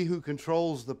 "He who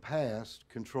controls the past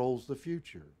controls the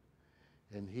future,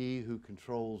 and he who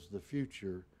controls the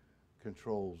future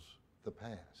controls the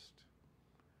past."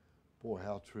 Boy,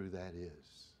 how true that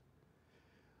is.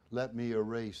 Let me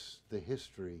erase the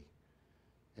history,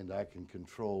 and I can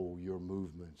control your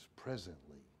movements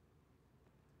presently.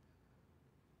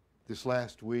 This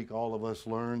last week, all of us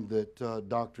learned that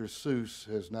Dr. Seuss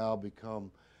has now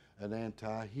become an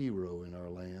anti-hero in our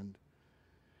land.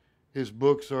 His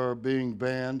books are being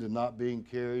banned and not being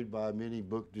carried by many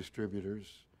book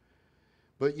distributors.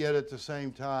 But yet at the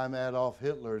same time, Adolf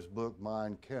Hitler's book,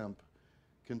 Mein Kampf,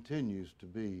 continues to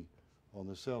be on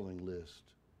the selling list,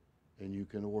 and you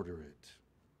can order it.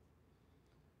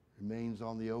 Remains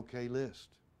on the okay list.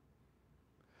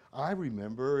 I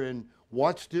remember and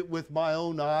watched it with my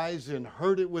own eyes and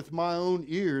heard it with my own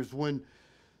ears when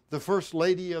the First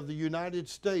Lady of the United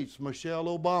States, Michelle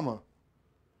Obama,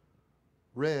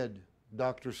 read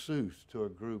Dr. Seuss to a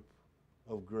group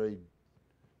of grade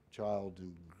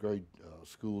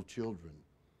school children.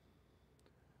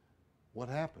 What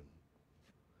happened?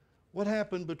 What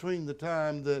happened between the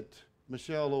time that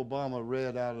Michelle Obama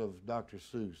read out of Dr.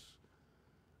 Seuss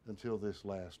until this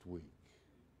last week?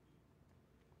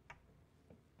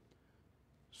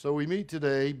 So we meet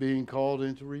today being called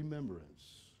into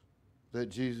remembrance that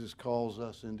Jesus calls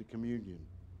us into communion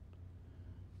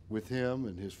with him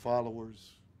and his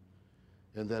followers,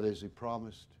 and that as he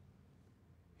promised,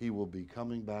 he will be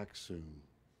coming back soon.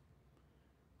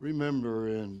 Remember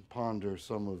and ponder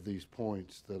some of these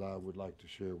points that I would like to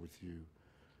share with you.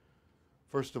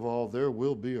 First of all, there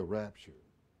will be a rapture.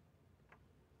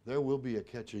 There will be a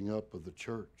catching up of the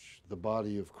church, the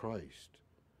body of Christ.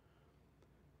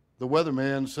 The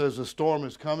weatherman says a storm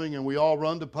is coming and we all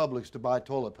run to Publix to buy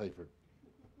toilet paper.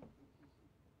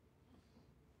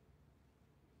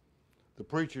 The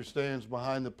preacher stands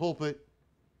behind the pulpit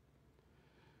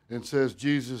and says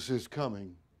Jesus is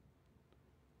coming,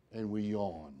 and we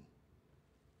yawn.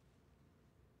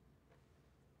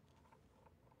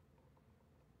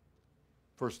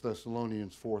 First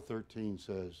Thessalonians 4:13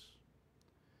 says,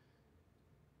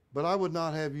 "But I would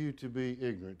not have you to be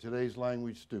ignorant," today's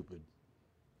language stupid,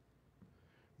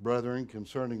 "brethren,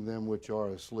 concerning them which are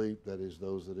asleep," that is,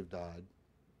 those that have died,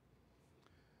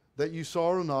 "that you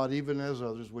sorrow not, even as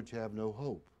others which have no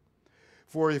hope.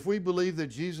 For if we believe that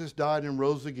Jesus died and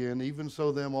rose again, even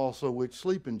so them also which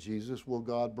sleep in Jesus will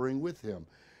God bring with him.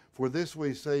 For this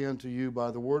we say unto you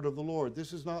by the word of the Lord."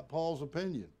 This is not Paul's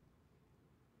opinion.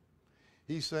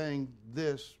 He's saying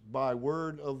this by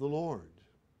word of the Lord,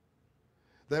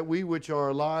 that we which are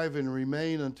alive and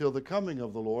remain until the coming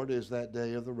of the Lord, is that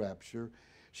day of the rapture,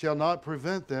 shall not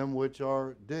prevent them which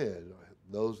are dead,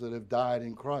 those that have died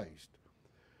in Christ.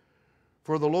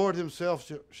 For the Lord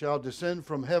himself shall descend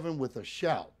from heaven with a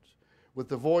shout, with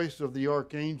the voice of the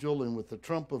archangel, and with the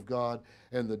trump of God,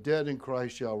 and the dead in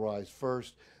Christ shall rise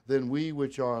first. Then we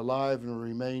which are alive and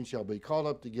remain shall be caught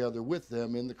up together with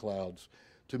them in the clouds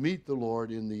to meet the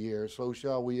Lord in the air. So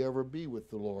shall we ever be with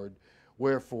the Lord.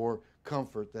 Wherefore,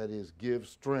 comfort, that is, give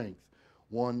strength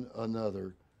one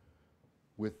another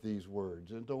with these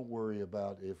words. And don't worry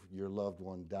about if your loved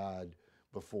one died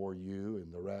before you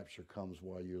and the rapture comes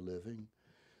while you're living.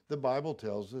 The Bible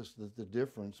tells us that the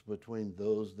difference between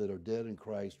those that are dead in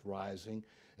Christ rising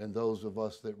and those of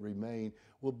us that remain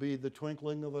will be the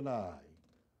twinkling of an eye.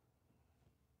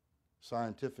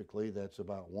 Scientifically, that's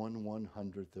about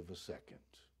 1/100th of a second.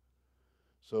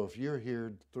 So if you're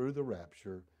here through the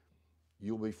rapture,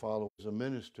 you'll be followed as a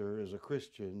minister, as a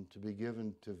Christian, to be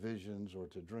given to visions or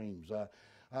to dreams.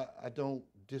 I don't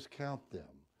discount them.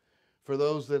 For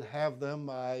those that have them,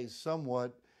 I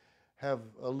somewhat have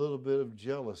a little bit of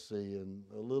jealousy and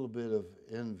a little bit of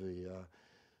envy.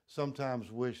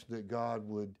 Sometimes wish that God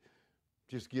would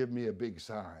just give me a big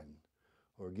sign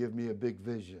or give me a big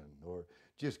vision or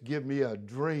just give me a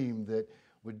dream that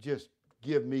would just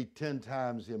give me 10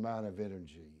 times the amount of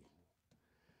energy.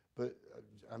 But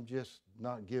I'm just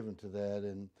not given to that,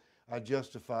 and I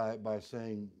justify it by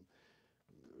saying,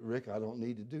 Rick, I don't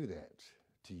need to do that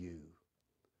to you.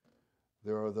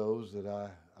 There are those that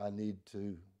I need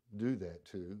to do that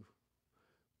to,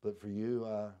 but for you,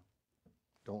 I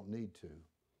don't need to.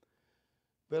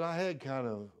 But I had kind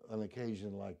of an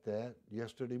occasion like that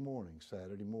yesterday morning,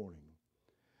 Saturday morning.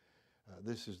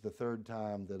 This is the third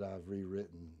time that I've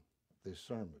rewritten this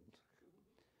sermon.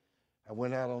 I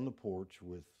went out on the porch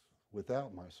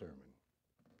without my sermon.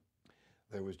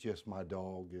 There was just my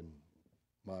dog and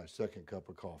my second cup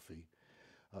of coffee.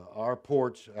 Our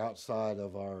porch outside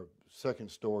of our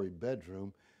second-story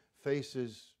bedroom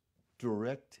faces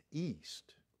direct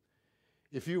east.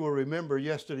 If you will remember,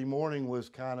 yesterday morning was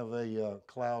kind of a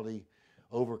cloudy,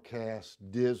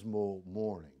 overcast, dismal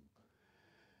morning.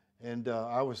 And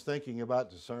I was thinking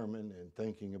about the sermon and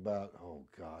thinking about, oh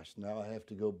gosh, now I have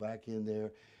to go back in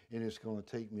there and it's going to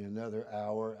take me another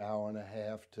hour, hour and a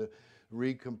half to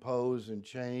recompose and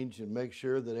change and make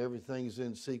sure that everything's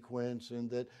in sequence and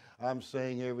that I'm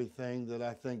saying everything that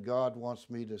I think God wants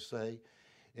me to say.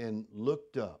 And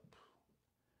looked up,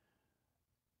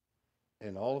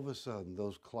 and all of a sudden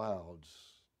those clouds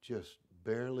just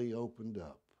barely opened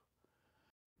up.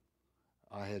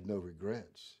 I had no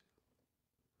regrets.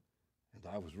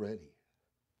 And I was ready.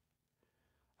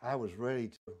 I was ready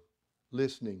to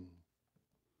listening.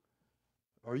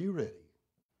 Are you ready?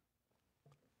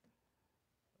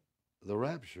 The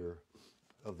rapture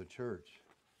of the church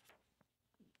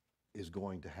is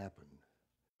going to happen.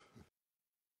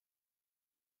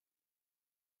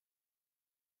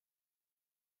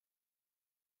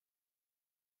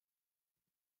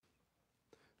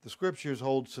 The scriptures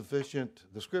hold sufficient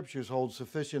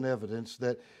evidence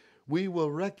that we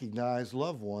will recognize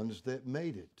loved ones that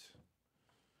made it.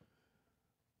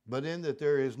 But in that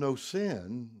there is no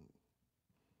sin,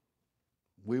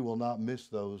 we will not miss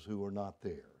those who are not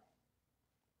there.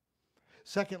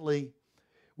 Secondly,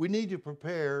 we need to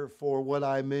prepare for what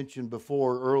I mentioned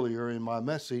before earlier in my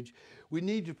message. We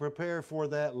need to prepare for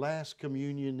that last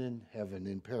communion in heaven,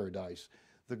 in paradise,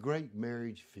 the great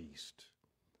marriage feast.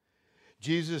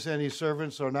 Jesus and his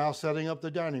servants are now setting up the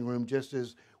dining room, just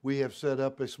as we have set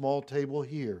up a small table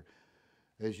here,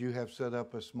 as you have set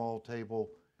up a small table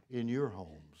in your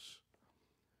homes.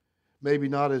 Maybe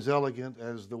not as elegant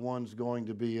as the ones going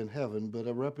to be in heaven, but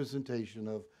a representation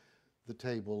of the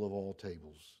table of all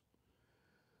tables.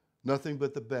 Nothing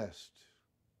but the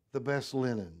best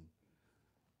linen,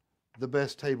 the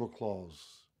best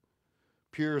tablecloths,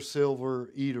 pure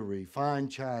silver eatery, fine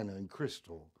china and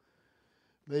crystal.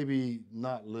 Maybe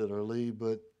not literally,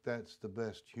 but that's the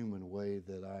best human way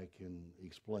that I can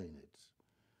explain it.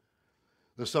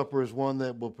 The supper is one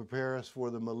that will prepare us for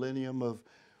the millennium of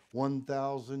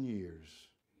 1,000 years.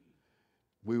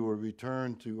 We will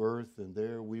return to earth, and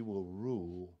there we will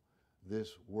rule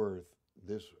this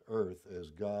earth as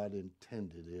God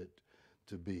intended it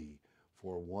to be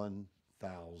for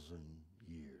 1,000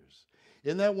 years.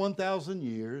 In that 1,000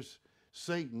 years,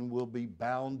 Satan will be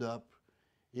bound up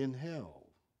in hell.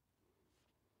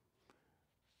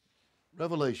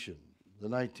 Revelation, the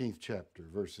 19th chapter,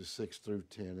 verses 6 through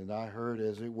 10. And I heard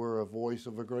as it were a voice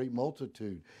of a great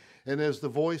multitude, and as the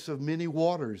voice of many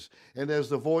waters, and as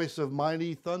the voice of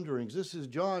mighty thunderings. This is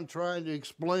John trying to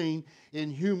explain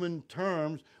in human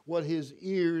terms what his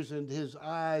ears and his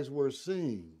eyes were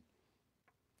seeing.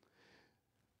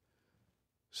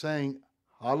 Saying,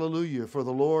 Hallelujah, for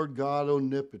the Lord God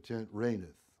omnipotent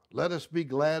reigneth. Let us be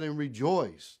glad and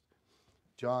rejoice.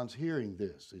 John's hearing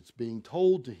this. It's being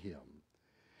told to him.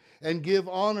 And give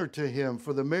honor to him,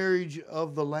 for the marriage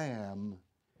of the Lamb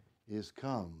is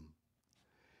come,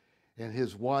 and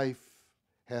his wife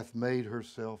hath made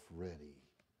herself ready.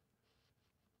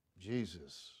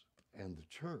 Jesus and the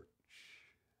church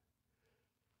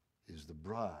is the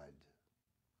bride.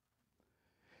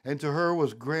 And to her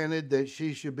was granted that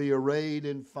she should be arrayed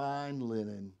in fine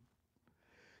linen,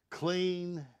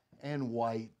 clean and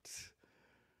white.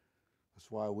 That's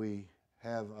why we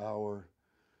have our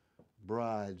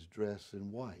brides dress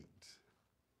in white.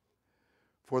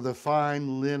 For the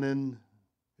fine linen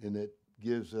and it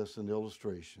gives us an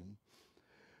illustration.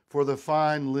 For the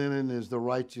fine linen is the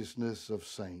righteousness of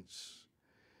saints,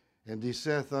 and he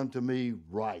saith unto me,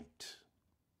 Write.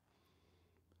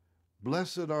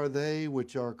 Blessed are they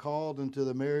which are called into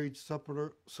the marriage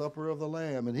supper of the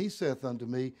Lamb. And he saith unto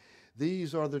me,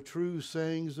 These are the true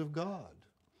sayings of God.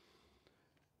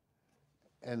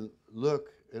 And look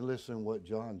and listen what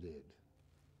John did.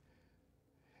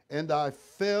 And I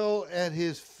fell at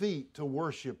his feet to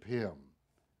worship him.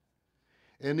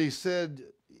 And he said,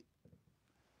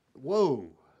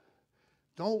 Whoa,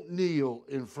 don't kneel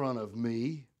in front of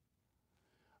me.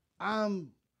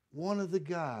 I'm one of the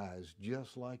guys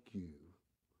just like you.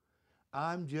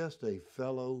 I'm just a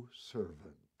fellow servant.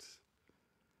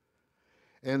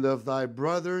 And of thy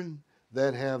brethren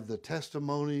that have the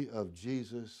testimony of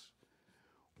Jesus,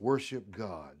 worship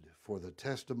God, for the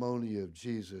testimony of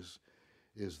Jesus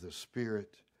is the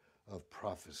spirit of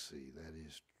prophecy, that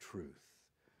is truth.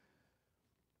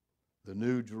 The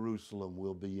New Jerusalem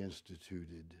will be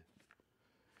instituted.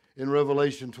 In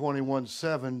Revelation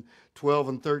 21:7, 12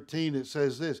 and 13, it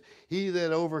says this, He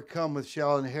that overcometh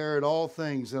shall inherit all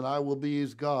things, and I will be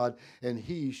his God, and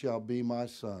he shall be my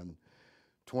son.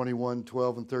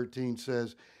 21:12 and 13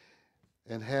 says,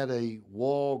 And had a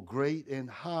wall great and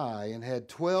high, and had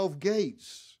 12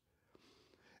 gates,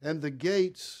 and the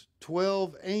gates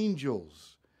 12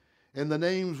 angels, and the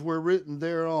names were written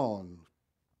thereon,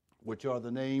 which are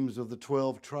the names of the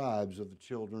 12 tribes of the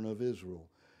children of Israel.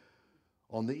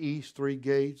 On the east 3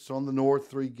 gates, on the north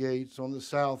 3 gates, on the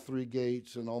south 3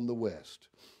 gates, and on the west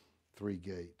 3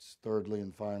 gates. Thirdly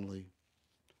and finally,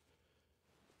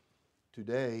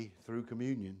 today, through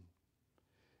communion,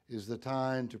 is the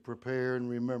time to prepare and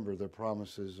remember the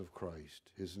promises of Christ,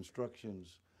 his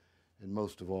instructions, and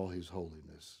most of all, his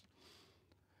holiness.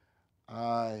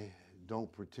 I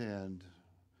don't pretend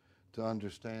to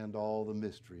understand all the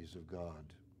mysteries of God.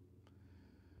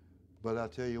 But I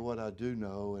tell you what I do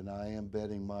know, and I am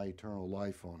betting my eternal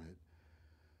life on it,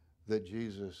 that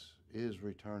Jesus is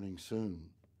returning soon,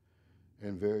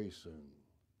 and very soon,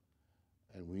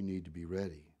 and we need to be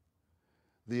ready.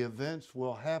 The events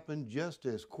will happen just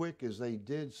as quick as they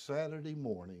did yesterday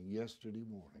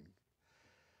morning.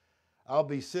 I'll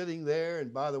be sitting there,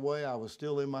 and by the way, I was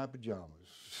still in my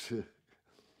pajamas,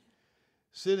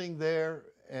 sitting there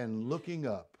and looking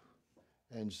up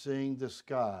and seeing the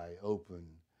sky open.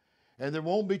 And there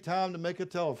won't be time to make a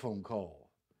telephone call.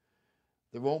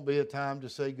 There won't be a time to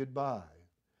say goodbye.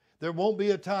 There won't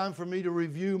be a time for me to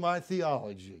review my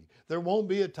theology. There won't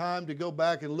be a time to go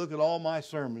back and look at all my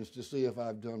sermons to see if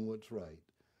I've done what's right.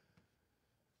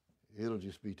 It'll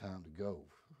just be time to go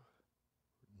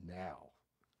now.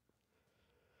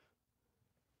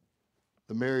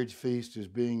 The marriage feast is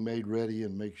being made ready,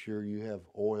 and make sure you have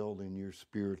oil in your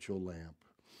spiritual lamp.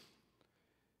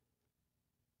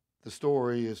 The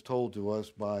story is told to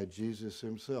us by Jesus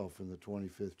himself in the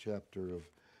 25th chapter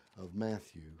of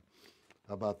Matthew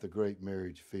about the great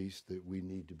marriage feast that we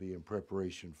need to be in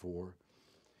preparation for.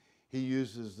 He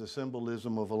uses the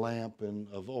symbolism of a lamp and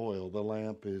of oil. The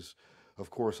lamp is,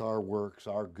 of course, our works,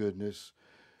 our goodness,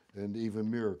 and even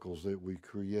miracles that we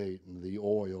create. And the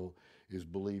oil is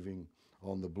believing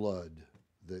on the blood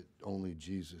that only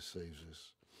Jesus saves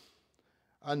us.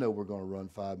 I know we're going to run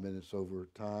 5 minutes over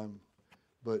time,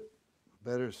 but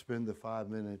better spend the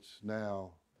 5 minutes now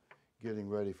getting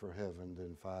ready for heaven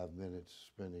than 5 minutes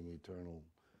spending eternal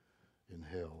in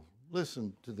hell.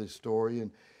 Listen to this story,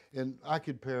 and I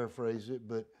could paraphrase it,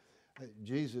 but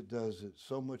Jesus does it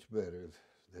so much better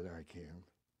than I can.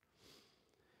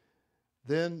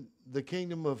 Then the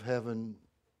kingdom of heaven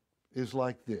is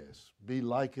like this, be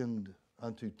likened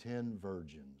unto 10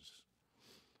 virgins,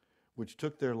 which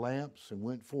took their lamps and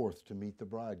went forth to meet the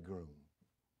bridegroom.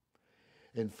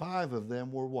 And 5 of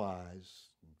them were wise,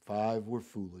 and 5 were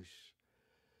foolish.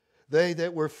 They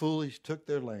that were foolish took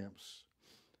their lamps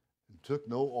and took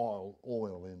no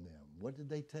oil in them. What did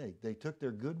they take? They took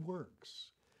their good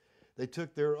works. They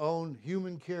took their own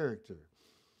human character.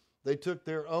 They took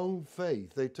their own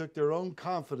faith. They took their own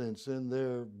confidence in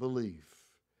their belief.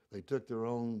 They took their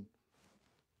own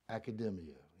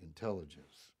academia,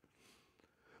 intelligence.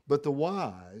 But the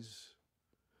wise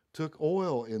took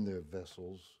oil in their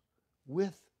vessels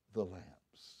with the lamps.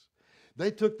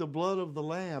 They took the blood of the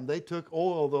Lamb. They took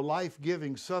oil, the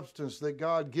life-giving substance that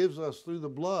God gives us through the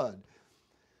blood.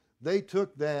 They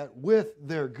took that with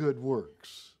their good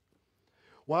works.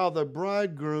 While the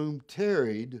bridegroom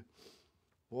tarried,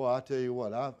 boy, I tell you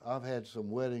what, I've had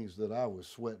some weddings that I was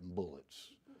sweating bullets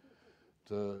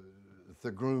if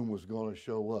the groom was going to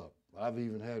show up. I've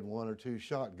even had 1 or 2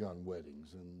 shotgun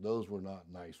weddings, and those were not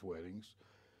nice weddings.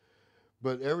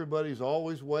 But everybody's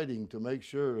always waiting to make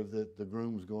sure that the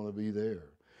groom's going to be there.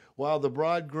 While the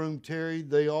bridegroom tarried,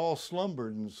 they all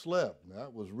slumbered and slept.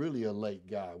 That was really a late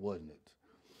guy, wasn't it?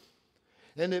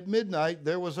 And at midnight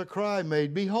there was a cry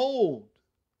made, Behold,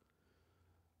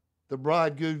 the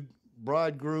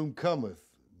bridegroom cometh.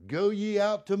 Go ye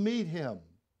out to meet him.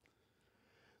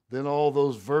 Then all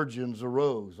those virgins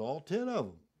arose, all 10 of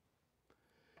them,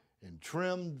 and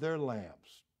trimmed their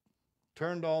lamps,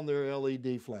 turned on their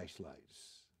LED flashlights.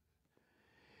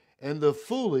 And the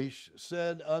foolish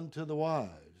said unto the wise,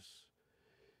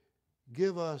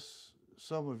 Give us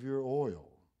some of your oil,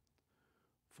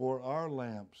 for our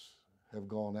lamps have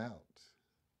gone out.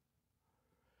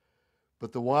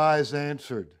 But the wise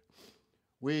answered,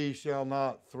 We shall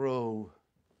not throw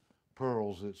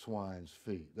pearls at swine's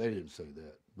feet. They didn't say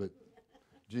that, but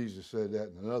Jesus said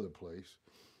that in another place.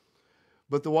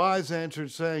 But the wise answered,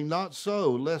 saying, Not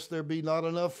so, lest there be not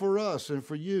enough for us and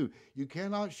for you. You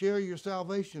cannot share your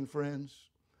salvation, friends.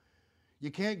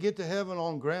 You can't get to heaven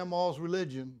on grandma's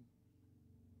religion.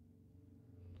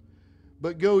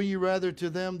 But go ye rather to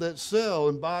them that sell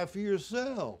and buy for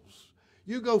yourselves.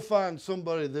 You go find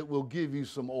somebody that will give you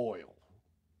some oil.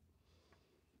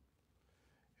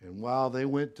 And while they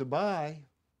went to buy,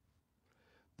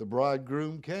 the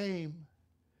bridegroom came.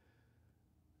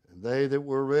 And they that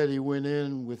were ready went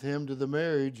in with him to the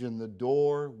marriage, and the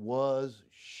door was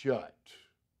shut.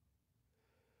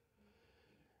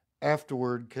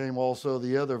 Afterward came also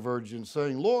the other virgins,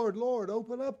 saying, Lord, Lord,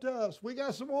 open up to us. We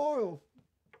got some oil.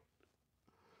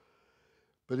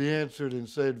 But he answered and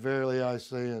said, Verily I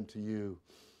say unto you,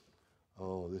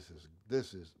 oh,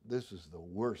 this is the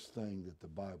worst thing that the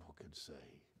Bible could say.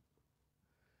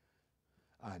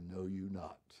 I know you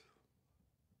not.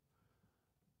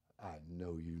 I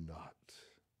know you not.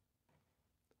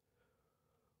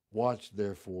 Watch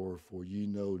therefore, for ye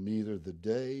know neither the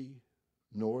day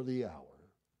nor the hour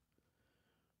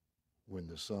when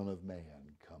the Son of Man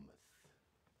cometh.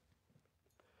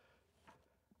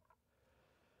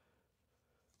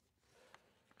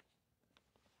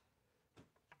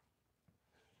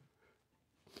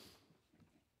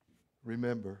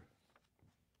 Remember,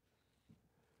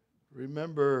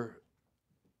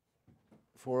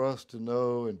 for us to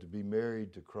know and to be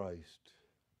married to Christ,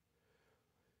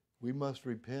 we must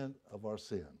repent of our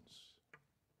sins.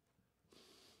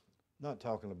 I'm not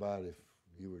talking about if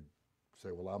you would say,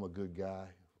 well, I'm a good guy,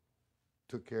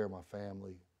 took care of my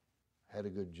family, had a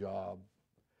good job,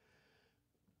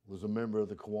 was a member of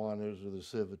the Kiwanis or the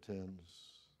Civitans.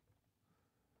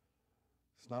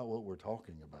 It's not what we're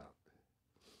talking about.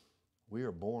 We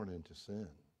are born into sin.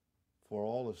 For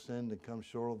all have sinned and come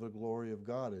short of the glory of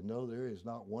God. And no, there is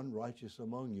not one righteous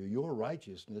among you. Your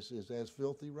righteousness is as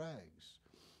filthy rags.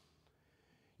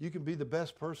 You can be the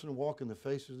best person walking the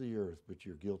face of the earth, but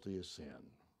you're guilty of sin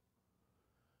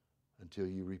until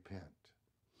you repent.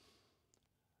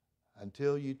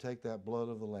 Until you take that blood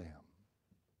of the Lamb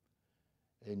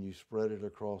and you spread it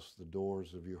across the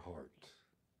doors of your heart.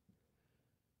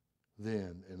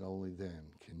 Then and only then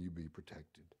can you be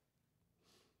protected.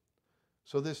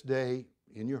 So this day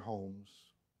in your homes,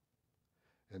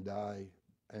 and I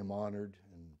am honored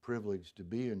and privileged to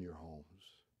be in your homes.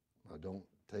 I don't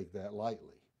take that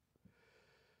lightly.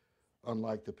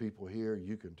 Unlike the people here,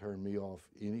 you can turn me off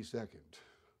any second.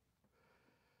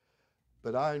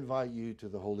 But I invite you to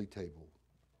the holy table.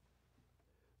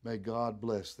 May God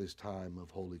bless this time of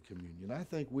Holy Communion. I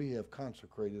think we have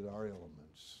consecrated our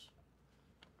elements.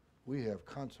 We have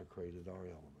consecrated our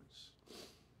elements.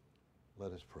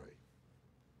 Let us pray.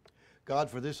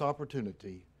 God, for this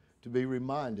opportunity to be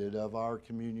reminded of our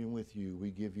communion with you,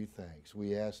 we give you thanks.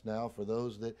 We ask now for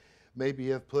those that maybe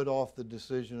have put off the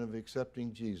decision of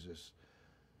accepting Jesus,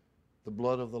 the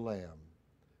blood of the Lamb,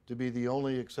 to be the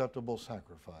only acceptable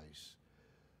sacrifice,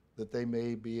 that they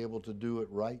may be able to do it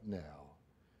right now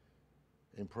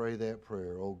and pray that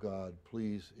prayer, oh God,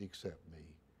 please accept me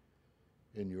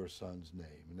in your Son's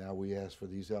name. And now we ask for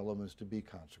these elements to be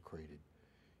consecrated.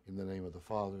 In the name of the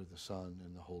Father, the Son,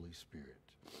 and the Holy Spirit.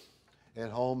 At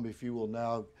home, if you will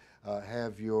now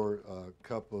have your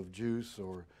cup of juice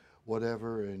or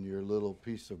whatever and your little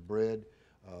piece of bread,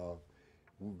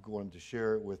 we're going to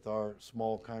share it with our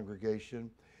small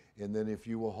congregation. And then if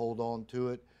you will hold on to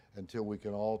it until we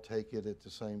can all take it at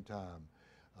the same time,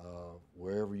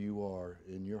 wherever you are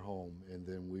in your home, and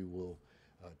then we will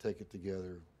take it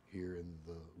together here in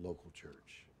the local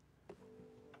church.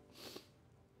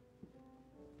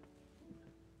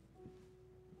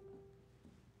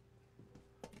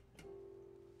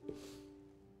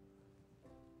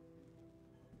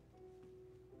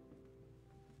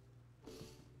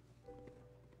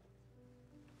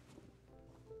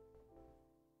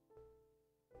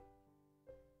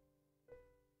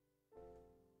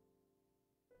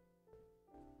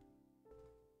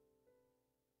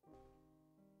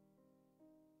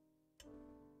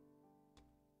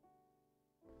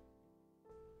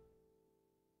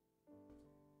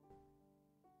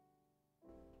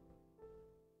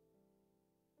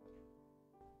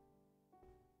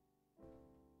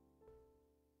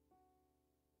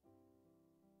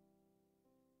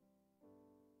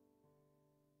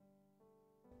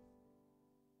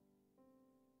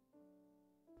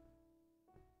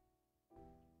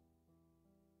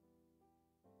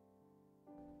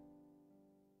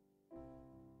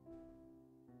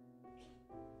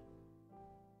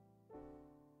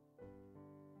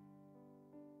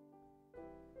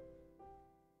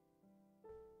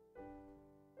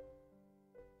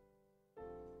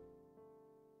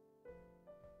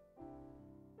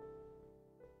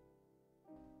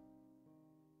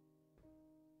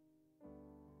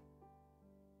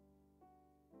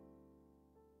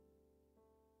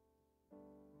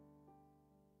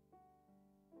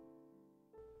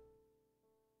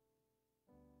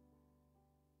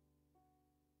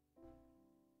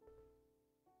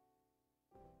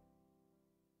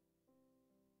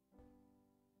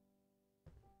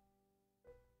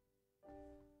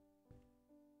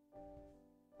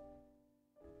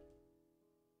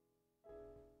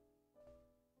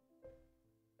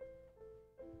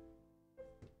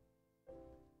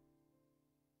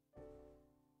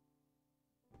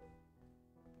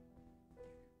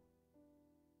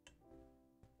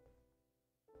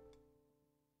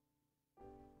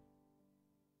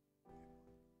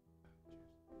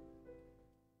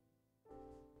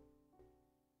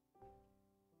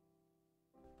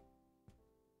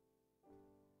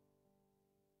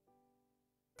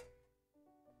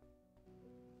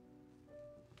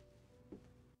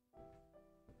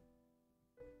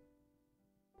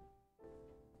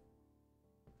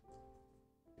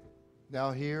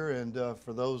 Now here, and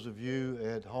for those of you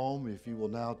at home, if you will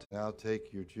now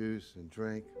take your juice and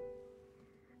drink.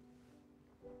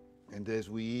 And as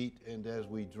we eat and as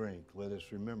we drink, let us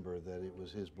remember that it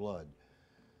was his blood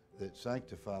that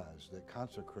sanctifies, that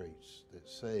consecrates, that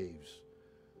saves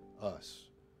us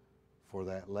for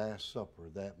that Last Supper,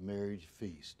 that marriage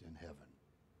feast in heaven.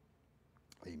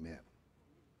 Amen.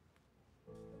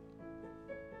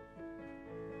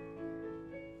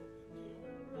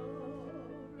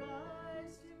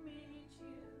 Rise to meet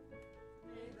you.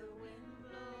 May the wind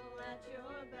blow at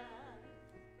your back.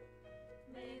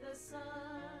 May the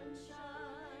sun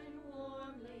shine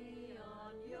warmly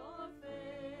on your face.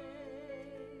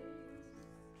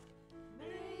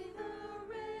 May the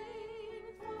rain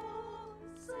fall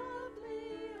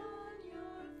softly on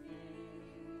your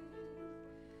feet.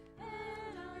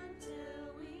 And until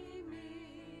we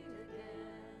meet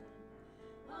again,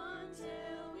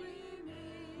 until we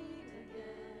meet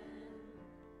again,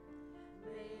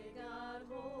 may God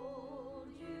hold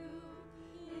you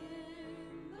in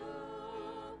the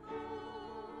palm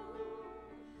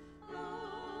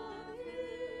of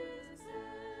his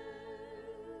hand.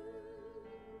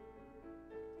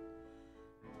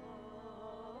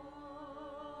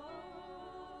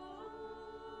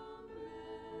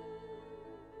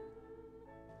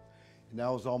 And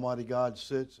now as Almighty God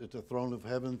sits at the throne of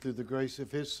heaven through the grace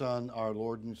of his Son, our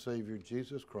Lord and Savior,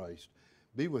 Jesus Christ,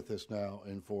 be with us now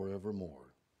and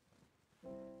forevermore.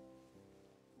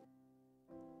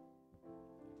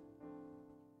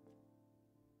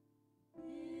 If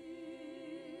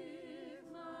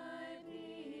my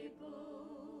people,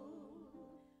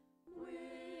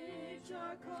 which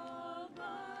are called